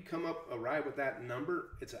 The way you arrive with that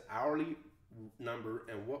number, it's an hourly number.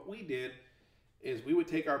 And what we did is we would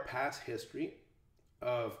take our past history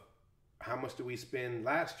of how much do we spend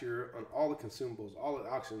last year on all the consumables, all the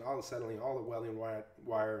oxygen, all the acetylene, all the welding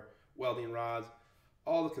wire, welding rods,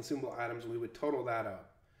 all the consumable items. We would total that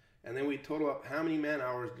up. And then we total up how many man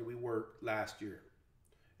hours did we work last year.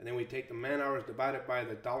 And then we take the man hours divided by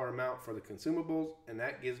the dollar amount for the consumables, and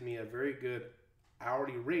that gives me a very good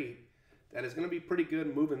hourly rate that is going to be pretty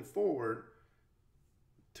good moving forward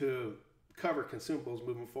to cover consumables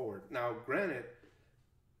moving forward. Now, granted,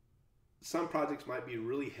 some projects might be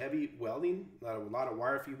really heavy welding, a lot of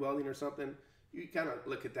wire feed welding or something. you kind of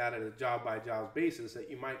look at that at a job by job basis, that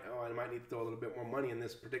you might, oh, I might need to throw a little bit more money in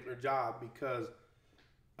this particular job because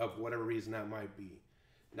of whatever reason that might be.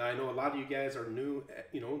 Now, I know a lot of you guys are new,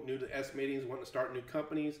 new to estimating, wanting to start new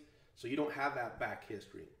companies, so you don't have that back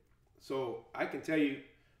history. So I can tell you,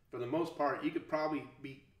 for the most part, you could probably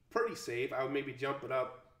be pretty safe. I would maybe jump it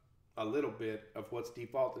up a little bit of what's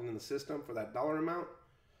defaulted in the system for that dollar amount.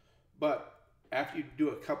 But after you do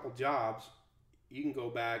a couple jobs, you can go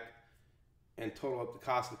back and total up the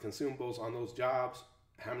cost of the consumables on those jobs,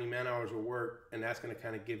 how many man hours were worked, and that's going to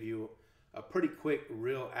kind of give you a pretty quick,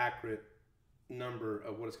 real accurate number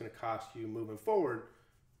of what it's going to cost you moving forward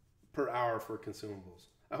per hour for consumables.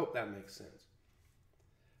 I hope that makes sense.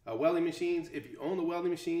 Welding machines, if you own the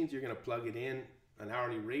welding machines, you're going to plug it in an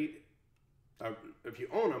hourly rate. If you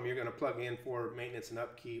own them, you're going to plug in for maintenance and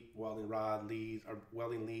upkeep, welding rod leads, or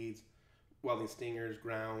welding leads, welding stingers,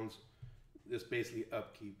 grounds, just basically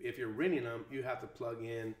upkeep. If you're renting them, you have to plug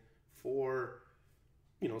in for,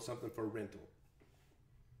 something for rental.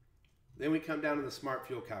 Then we come down to the smart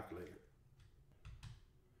fuel calculator.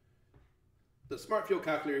 The smart fuel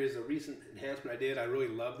calculator is a recent enhancement I did. I really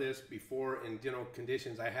love this. Before, in general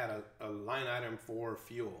conditions, I had a line item for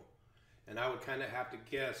fuel, and I would kind of have to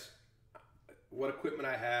guess what equipment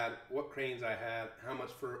I had, what cranes I had, how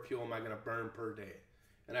much fuel am I going to burn per day,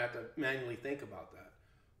 and I have to manually think about that.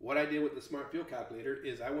 What I did with the smart fuel calculator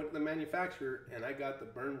is I went to the manufacturer and I got the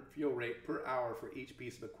burn fuel rate per hour for each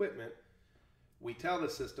piece of equipment. We tell the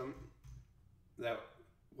system that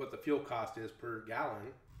what the fuel cost is per gallon.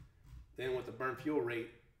 Then with the burn fuel rate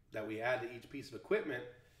that we add to each piece of equipment,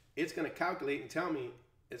 it's going to calculate and tell me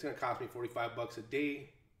it's going to cost me $45 a day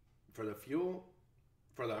for the fuel,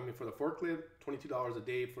 for the forklift, $22 a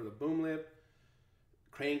day for the boom lift.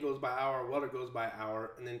 Crane goes by hour, welder goes by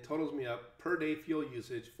hour, and then totals me up per day fuel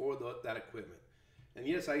usage for that equipment. And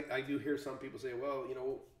yes, I do hear some people say, well,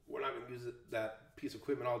 we're not going to use that piece of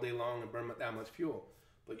equipment all day long and burn that much fuel.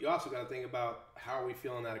 But you also got to think about, how are we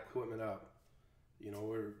filling that equipment up?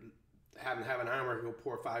 We're having an ironworker go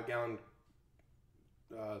pour 5-gallon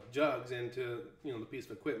jugs into the piece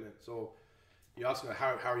of equipment. So you also got,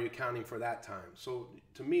 how are you accounting for that time? So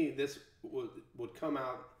to me, this would come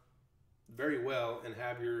out very well and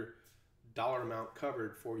have your dollar amount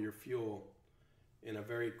covered for your fuel in a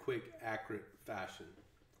very quick, accurate fashion.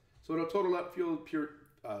 So it'll total up fuel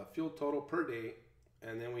total per day,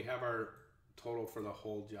 and then we have our total for the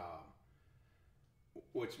whole job,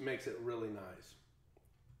 which makes it really nice.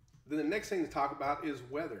 Then the next thing to talk about is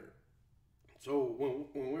weather. So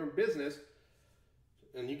when we're in business,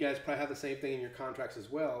 and you guys probably have the same thing in your contracts as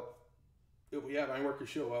well, if we have ironworkers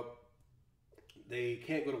show up, they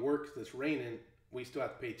can't go to work because it's raining, we still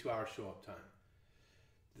have to pay 2 hours show up time.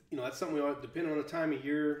 That's something we all, depending on the time of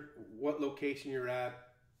year, what location you're at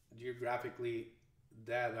geographically,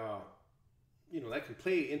 that that can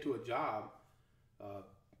play into a job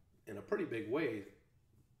in a pretty big way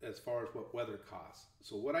as far as what weather costs.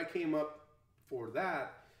 So what I came up for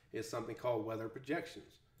that is something called weather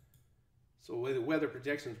projections. So the way the weather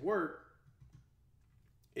projections work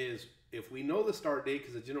is, if we know the start date,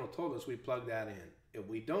 because the general told us, we plug that in. If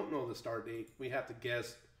we don't know the start date, we have to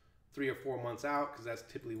guess 3 or 4 months out, because that's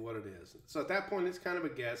typically what it is. So at that point, it's kind of a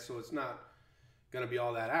guess, so it's not going to be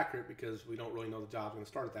all that accurate because we don't really know the job's going to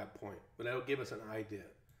start at that point. But that'll give us an idea.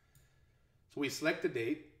 So we select the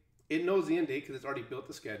date. It knows the end date because it's already built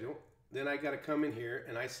the schedule. Then I got to come in here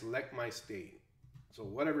and I select my state. So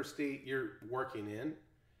whatever state you're working in,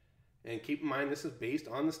 and keep in mind this is based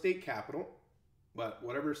on the state capital, but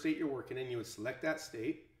whatever state you're working in, you would select that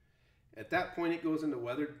state. At that point, it goes into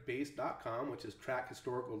weatherbase.com, which is track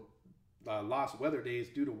historical lost weather days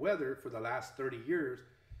due to weather for the last 30 years.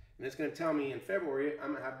 And it's going to tell me in February,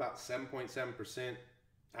 I'm going to have about 7.7%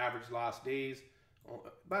 average lost days,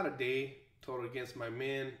 about a day total against my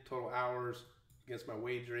min, total hours against my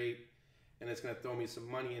wage rate. And it's going to throw me some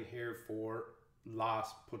money in here for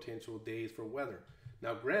lost potential days for weather.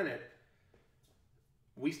 Now, granted,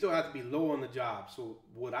 we still have to be low on the job. So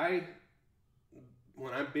when I'm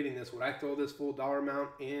bidding this, would I throw this full dollar amount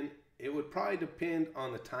in? It would probably depend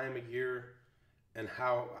on the time of year and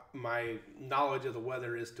how my knowledge of the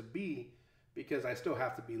weather is to be, because I still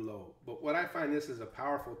have to be low. But what I find this is a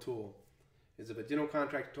powerful tool is, if a general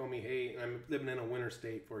contractor told me, hey, and I'm living in a winter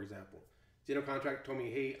state, for example, general contractor told me,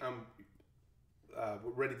 hey,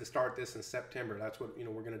 we're ready to start this in September. That's what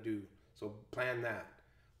we're going to do. So plan that.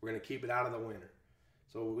 We're going to keep it out of the winter.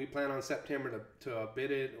 So we plan on September to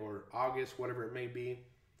bid it, or August, whatever it may be.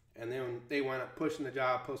 And then they wind up pushing the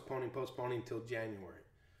job, postponing until January.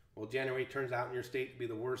 Well, January turns out in your state to be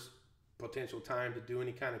the worst potential time to do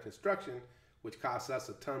any kind of construction, which costs us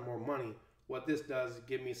a ton more money what this does is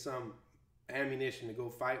give me some ammunition to go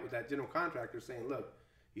fight with that general contractor saying, look,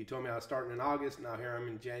 you told me I was starting in August. Now here I'm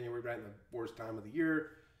in January, right in the worst time of the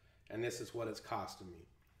year. And this is what it's costing me.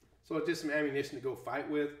 So it's just some ammunition to go fight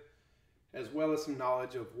with, as well as some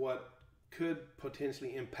knowledge of what could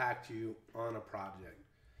potentially impact you on a project.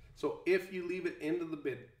 So if you leave it into the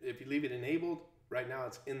bid, if you leave it enabled, right now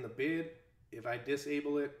it's in the bid. If I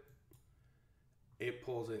disable it, it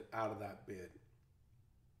pulls it out of that bid.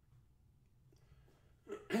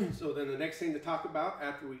 So then the next thing to talk about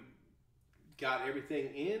after we got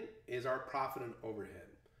everything in is our profit and overhead.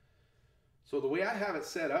 So the way I have it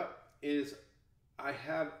set up is I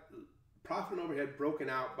have profit and overhead broken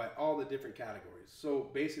out by all the different categories. So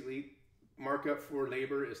basically, markup for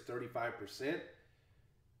labor is 35%,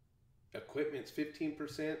 equipment's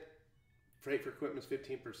 15%, freight for equipment's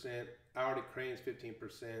 15%, hourly cranes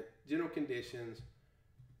 15%, general conditions,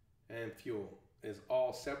 and fuel is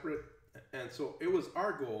all separate. And so it was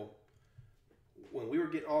our goal when we were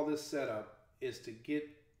getting all this set up is to get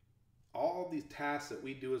all these tasks that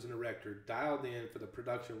we do as an erector dialed in for the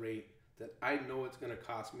production rate that I know it's going to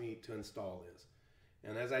cost me to install this.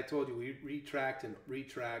 And as I told you, we retract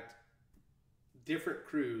different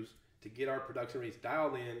crews to get our production rates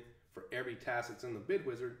dialed in for every task that's in the bid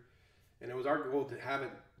wizard. And it was our goal to have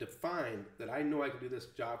it defined that I know I can do this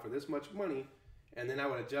job for this much money, and then I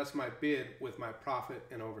would adjust my bid with my profit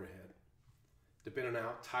and overhead, depending on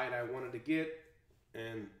how tight I wanted to get,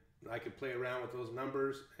 and I could play around with those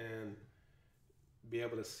numbers and be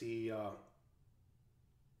able to see, how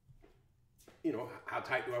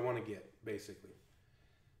tight do I want to get, basically.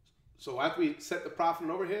 So after we set the profit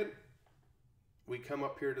and overhead, we come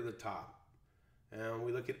up here to the top and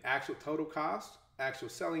we look at actual total cost, actual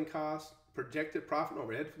selling cost, projected profit and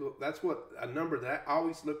overhead. That's what a number that I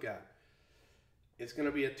always look at. It's going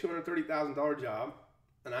to be a $230,000 job,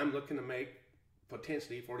 and I'm looking to make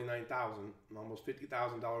potentially $49,000, almost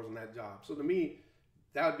 $50,000 on that job. So to me,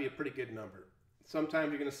 that would be a pretty good number. Sometimes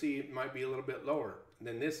you're going to see it might be a little bit lower. And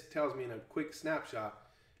then this tells me in a quick snapshot,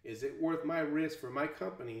 is it worth my risk for my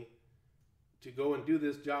company to go and do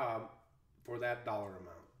this job for that dollar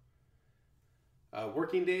amount?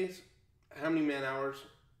 Working days, how many man hours,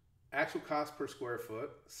 actual cost per square foot,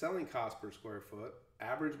 selling cost per square foot,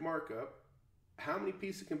 average markup, how many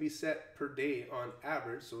pieces can be set per day on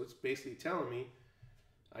average. So it's basically telling me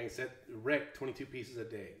I can set rec 22 pieces a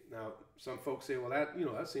day. Now, some folks say, well, that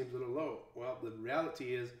seems a little low. Well, the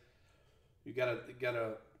reality is you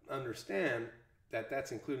gotta understand that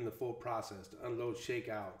that's including the full process to unload, shake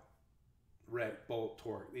out, rec, bolt,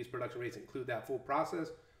 torque. These production rates include that full process.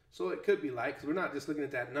 So it could be light because we're not just looking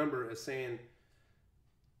at that number as saying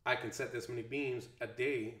I can set this many beams a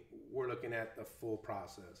day. We're looking at the full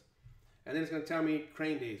process. And then it's going to tell me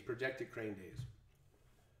crane days, projected crane days.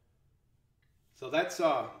 So that's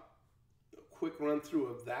a quick run through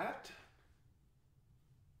of that.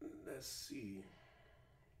 Let's see.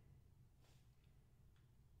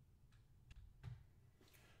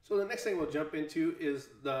 So the next thing we'll jump into is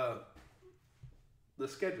the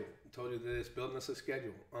schedule. I told you that it's building us a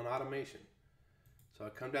schedule on automation. So I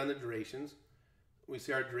come down to durations. We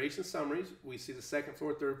see our duration summaries. We see the second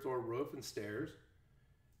floor, third floor roof and stairs.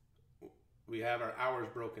 We have our hours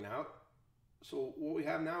broken out. So what we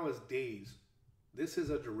have now is days. This is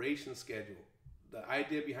a duration schedule. The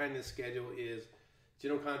idea behind this schedule is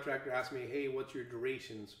general contractor asked me, hey, what's your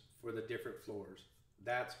durations for the different floors?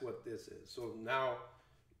 That's what this is. So now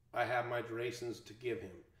I have my durations to give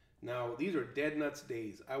him. Now, these are dead nuts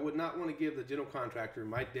days. I would not want to give the general contractor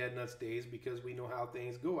my dead nuts days because we know how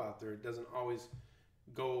things go out there. It doesn't always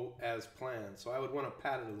go as planned. So I would want to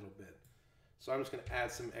pad it a little bit. So I'm just going to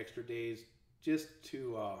add some extra days just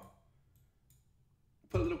to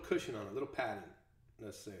put a little cushion on it, a little padding,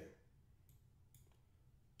 let's say.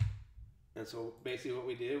 And so basically what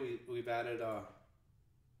we did, we've added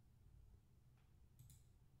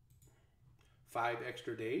 5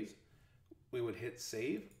 extra days. We would hit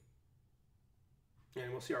save. And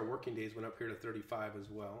we'll see our working days went up here to 35 as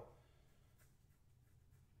well.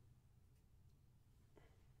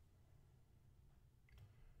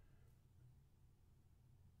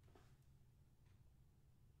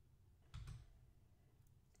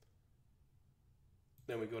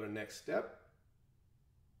 Then we go to next step.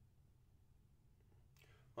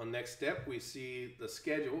 On next step, we see the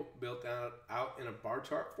schedule built out in a bar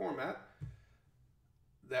chart format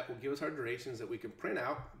that will give us our durations that we can print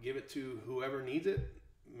out, give it to whoever needs it,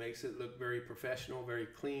 makes it look very professional, very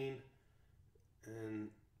clean, and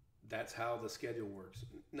that's how the schedule works.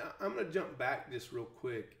 Now, I'm going to jump back just real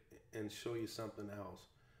quick and show you something else.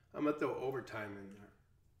 I'm going to throw overtime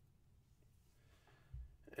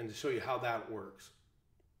in and to show you how that works.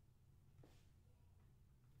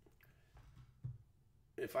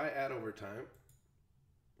 If I add overtime,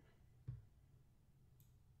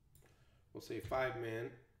 we'll say 5 men,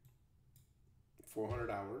 400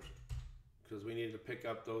 hours, because we needed to pick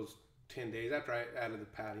up those 10 days after I added the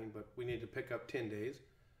padding, but we need to pick up 10 days.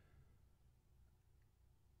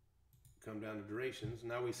 Come down to durations.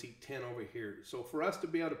 Now we see 10 over here. So for us to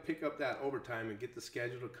be able to pick up that overtime and get the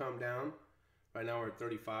schedule to come down, right now we're at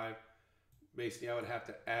 35. Basically, I would have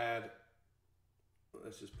to add,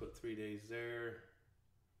 let's just put 3 days there.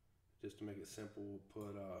 Just to make it simple, we'll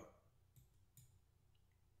put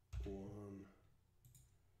 1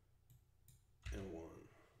 and 1.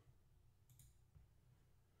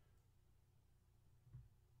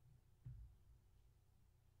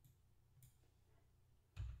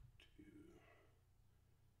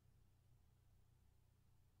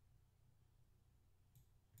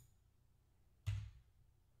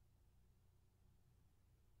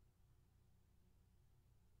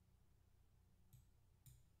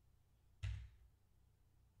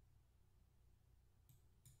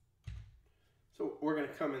 So we're going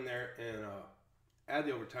to come in there and add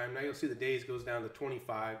the overtime. Now you'll see the days goes down to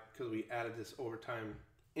 25 because we added this overtime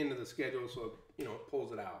into the schedule, so it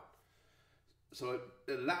pulls it out. So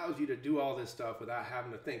it allows you to do all this stuff without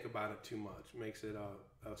having to think about it too much. Makes it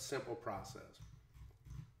a simple process.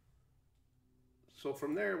 So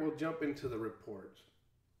from there, we'll jump into the reports.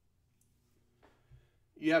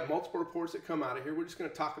 You have multiple reports that come out of here. We're just going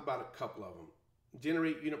to talk about a couple of them.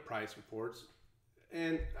 Generate unit price reports.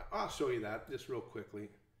 And I'll show you that just real quickly.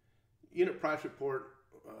 Unit price report,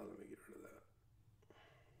 let me get rid of that.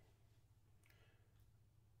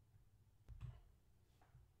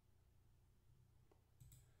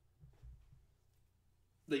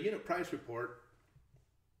 The unit price report,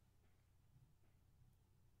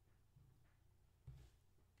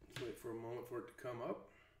 let's wait for a moment for it to come up.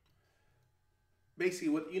 Basically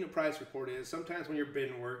what the unit price report is, sometimes when you're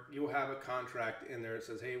bidding work, you'll have a contract in there that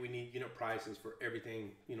says, hey, we need unit prices for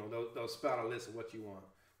everything. They'll spell out a list of what you want.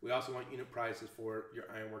 We also want unit prices for your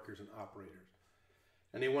iron workers and operators.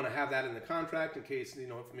 And they want to have that in the contract in case,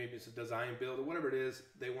 if maybe it's a design build or whatever it is,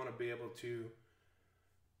 they want to be able to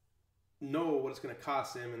know what it's going to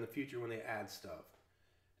cost them in the future when they add stuff.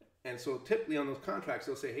 And so typically on those contracts,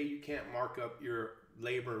 they'll say, hey, you can't mark up your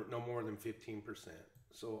labor no more than 15%.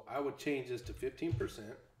 So I would change this to 15%.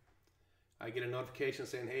 I get a notification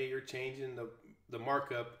saying, hey, you're changing the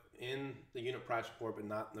markup in the unit price report, but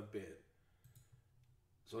not in the bid.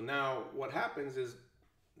 So now what happens is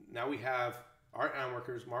now we have our iron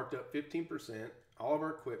workers marked up 15%, all of our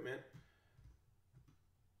equipment.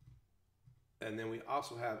 And then we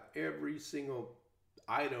also have every single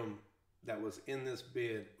item that was in this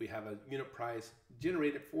bid. We have a unit price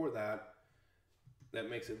generated for that. That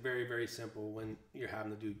makes it very, very simple when you're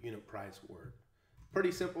having to do unit price work.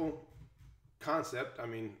 Pretty simple concept. I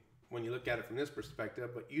mean, when you look at it from this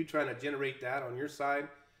perspective, but you trying to generate that on your side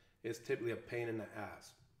is typically a pain in the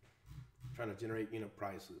ass. Trying to generate unit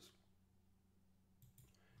prices.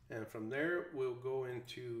 And from there, we'll go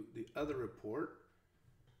into the other report.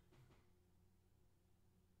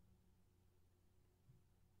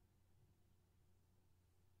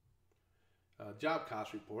 Job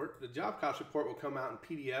cost report. The job cost report will come out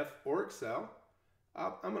in PDF or Excel.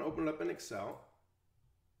 I'm going to open it up in Excel.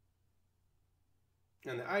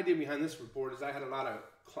 And the idea behind this report is I had a lot of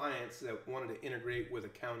clients that wanted to integrate with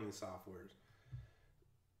accounting softwares.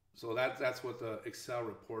 So that's what the Excel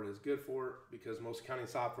report is good for, because most accounting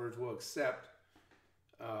softwares will accept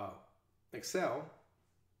Excel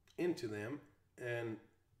into them. And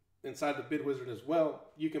inside the bid wizard as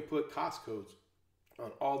well, you can put cost codes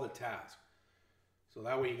on all the tasks. So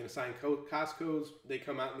that way you can assign cost codes. They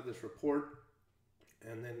come out into this report,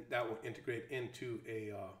 and then that will integrate into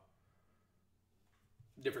a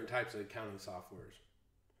different types of accounting softwares.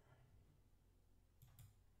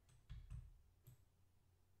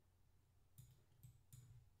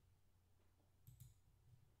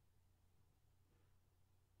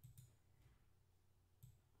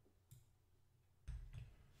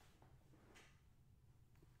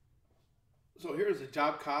 So here's the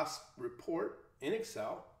job cost report in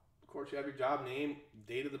Excel. Of course, you have your job name,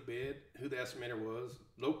 date of the bid, who the estimator was,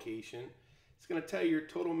 location. It's going to tell you your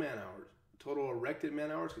total man hours, total erected man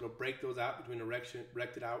hours. It'll break those out between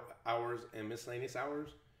erected hours and miscellaneous hours.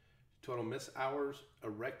 Total miss hours,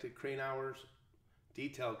 erected crane hours,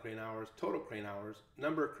 detailed crane hours, total crane hours,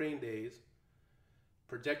 number of crane days,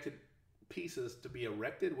 projected pieces to be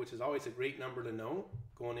erected, which is always a great number to know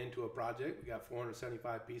going into a project. We got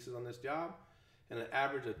 475 pieces on this job, and an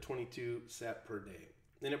average of 22 set per day.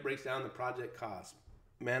 Then it breaks down the project cost.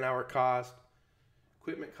 man hour cost,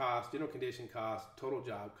 equipment cost, general condition cost, total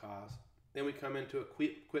job cost. Then we come into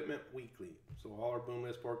equipment weekly. So all our boom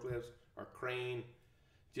lifts, forklifts, our crane,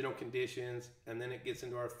 general conditions, and then it gets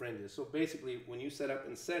into our fringes. So basically, when you set up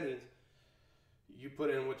in settings, you put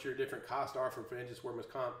in what your different costs are for fringes, workman's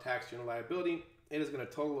comp, tax, general liability. It is going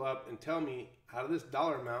to total up and tell me out of this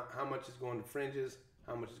dollar amount how much is going to fringes,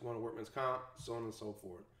 how much is going to workman's comp, so on and so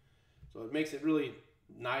forth. So it makes it really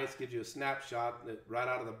nice, gives you a snapshot that right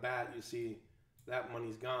out of the bat you see that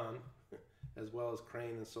money's gone, as well as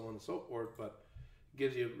crane and so on and so forth, but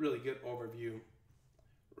gives you a really good overview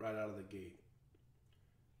right out of the gate.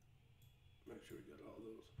 Make sure we got all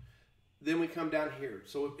those. Then we come down here.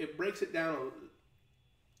 So it breaks it down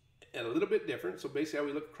a little bit different. So basically how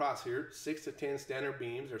we look across here, 6 to 10 standard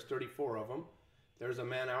beams, there's 34 of them. There's a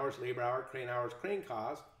man hours, labor hour, crane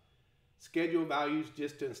cost. Schedule values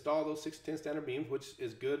just to install those 6 to 10 standard beams, which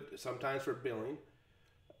is good sometimes for billing.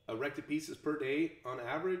 Erected pieces per day on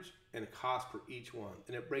average, and cost for each one.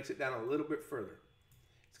 And it breaks it down a little bit further.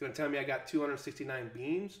 It's going to tell me I got 269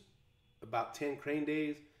 beams, about 10 crane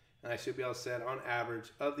days, and I should be able to set on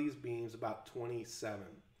average of these beams about 27.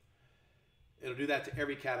 It'll do that to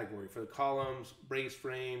every category for the columns, brace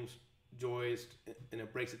frames, joist, and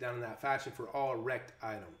it breaks it down in that fashion for all erect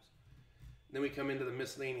items. Then we come into the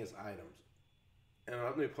miscellaneous items. And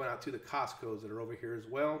let me point out too the cost codes that are over here as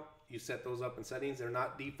well. You set those up in settings. They're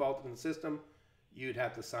not defaulted in the system. You'd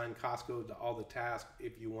have to assign cost codes to all the tasks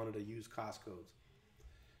if you wanted to use cost codes.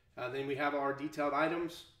 Then we have our detailed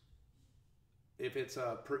items. If it's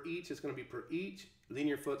per each, it's going to be per each.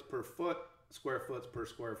 Linear foots per foot, square foots per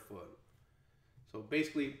square foot. So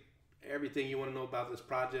basically, everything you want to know about this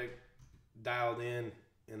project dialed in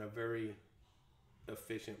a very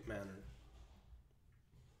efficient manner.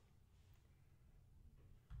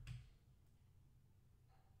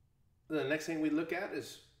 The next thing we look at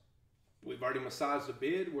is we've already massaged the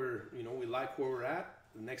bid where we like where we're at.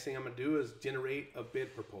 The next thing I'm going to do is generate a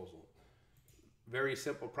bid proposal. Very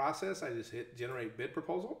simple process. I just hit generate bid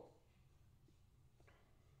proposal.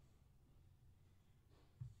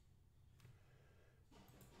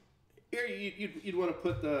 Here you'd want to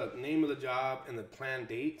put the name of the job and the planned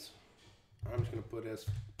dates. I'm just going to put as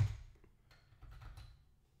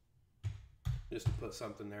just to put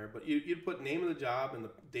something there, but you'd put name of the job and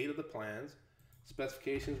the date of the plans.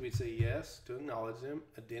 Specifications, we'd say yes to acknowledge them.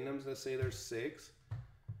 Addendums, let's say there's 6.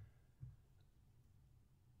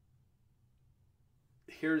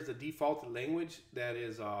 Here's the defaulted language that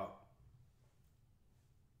is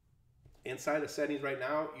inside the settings right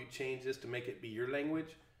now. You change this to make it be your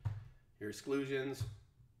language. Your exclusions,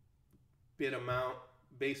 bid amount,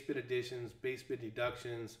 base bid additions, base bid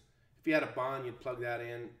deductions. If you had a bond, you'd plug that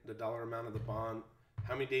in, the dollar amount of the bond.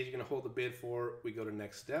 How many days you're going to hold the bid for? We go to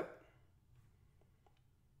next step.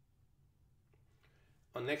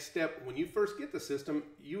 On next step, when you first get the system,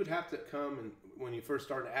 you would have to come and when you first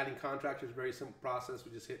start adding contractors, very simple process.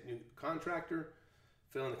 We just hit new contractor,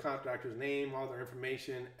 fill in the contractor's name, all their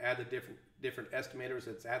information, add the different estimators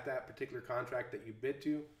that's at that particular contract that you bid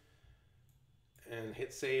to, and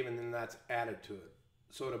hit save, and then that's added to it.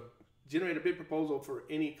 So to generate a bid proposal for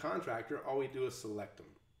any contractor, all we do is select them.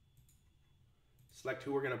 Select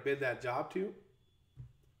who we're going to bid that job to.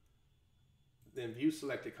 Then view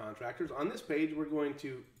selected contractors. On this page, we're going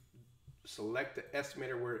to select the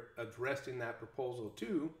estimator we're addressing that proposal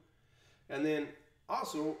to. And then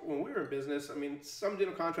also, when we were in business, I mean, some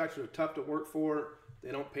general contractors are tough to work for.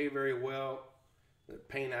 They don't pay very well. They're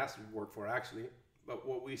paying us to work for, actually. But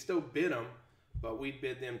what we still bid them, but we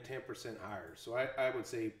bid them 10% higher. So I would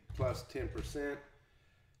say plus 10%.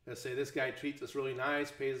 Let's say this guy treats us really nice,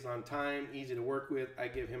 pays us on time, easy to work with. I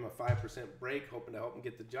give him a 5% break, hoping to help him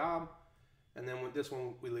get the job. And then with this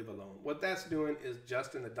one, we leave alone. What that's doing is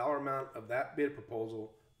adjusting the dollar amount of that bid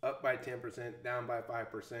proposal up by 10%, down by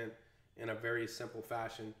 5% in a very simple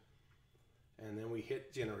fashion. And then we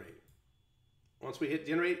hit generate. Once we hit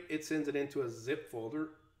generate, it sends it into a zip folder.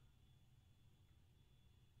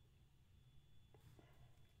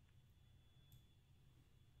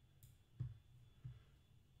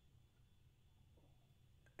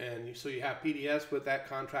 And so you have PDFs with that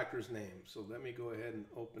contractor's name. So let me go ahead and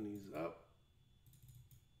open these up.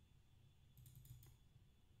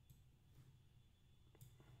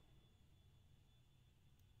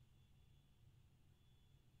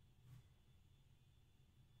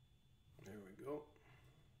 There we go.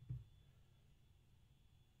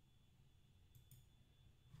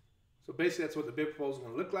 So basically that's what the bid proposal is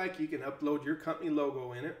going to look like. You can upload your company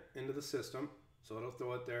logo in it into the system. So it'll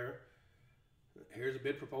throw it there. Here's a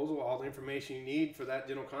bid proposal, all the information you need for that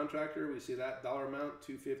general contractor. We see that dollar amount,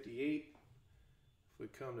 $258. If we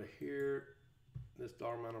come to here, this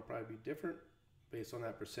dollar amount will probably be different based on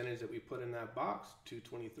that percentage that we put in that box,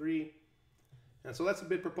 223. And so that's a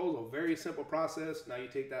bid proposal. Very simple process. Now you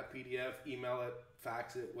take that PDF, email it,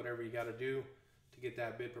 fax it, whatever you got to do to get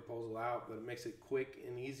that bid proposal out. But it makes it quick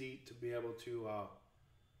and easy to be able to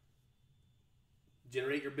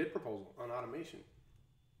generate your bid proposal on automation.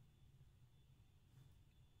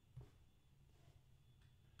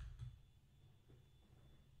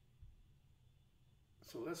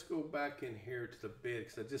 So let's go back in here to the bid,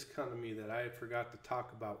 because it just come to me that I forgot to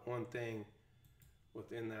talk about one thing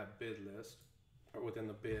within that bid list, or within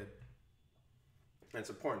the bid. And it's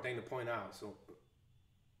an important thing to point out. So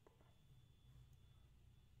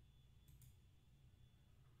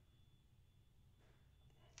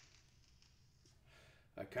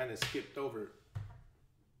I kind of skipped over it.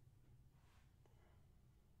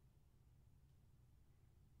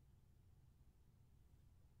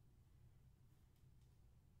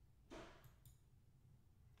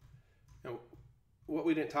 Now, what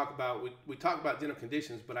we didn't talk about, we talked about general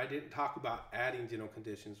conditions, but I didn't talk about adding general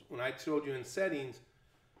conditions. When I showed you in settings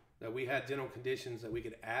that we had general conditions that we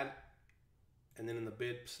could add, and then in the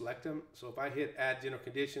bid select them. So if I hit add general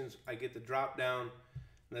conditions, I get the drop down.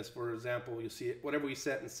 And that's, for example, you'll see it, whatever we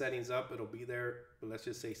set in settings up, it'll be there. But let's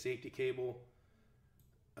just say safety cable.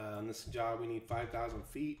 On this job, we need 5,000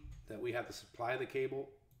 feet that we have to supply the cable,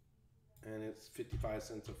 and it's 55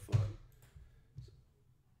 cents a foot.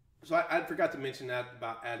 So I forgot to mention that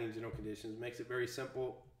about adding general conditions. Makes it very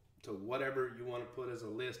simple to whatever you want to put as a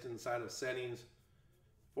list inside of settings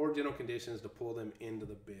for general conditions to pull them into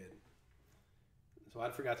the bid. So I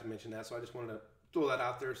forgot to mention that. So I just wanted to throw that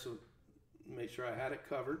out there so make sure I had it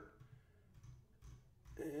covered.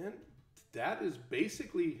 And that is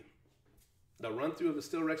basically the run through of the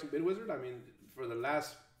Steel Erection Bid Wizard. I mean, for the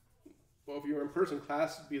last, well, if you were in person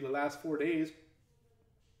class, it'd be the last 4 days.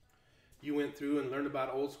 You went through and learned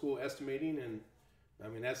about old school estimating, and I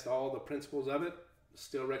mean, that's all the principles of it.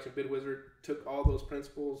 Steel Erection Bid Wizard took all those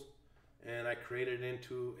principles and I created it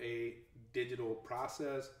into a digital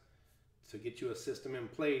process to get you a system in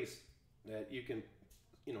place that you can,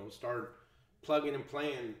 you know, start plugging and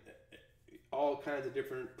playing all kinds of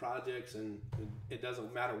different projects, and it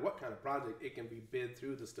doesn't matter what kind of project, it can be bid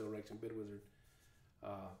through the Steel Erection Bid Wizard.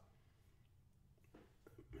 Let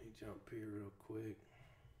me jump here real quick.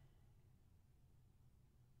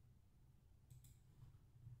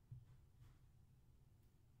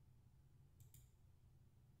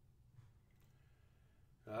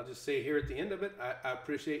 I'll just say here at the end of it, I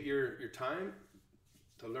appreciate your time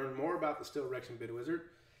to learn more about the Steel Erection Bid Wizard.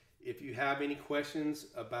 If you have any questions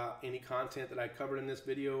about any content that I covered in this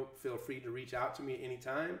video, feel free to reach out to me at any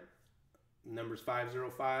time. The number's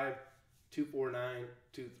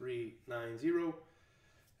 505-249-2390.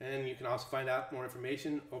 And you can also find out more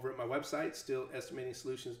information over at my website,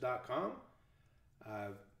 steelestimating-solutions.com. I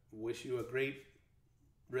wish you a great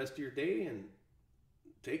rest of your day and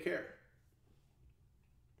take care.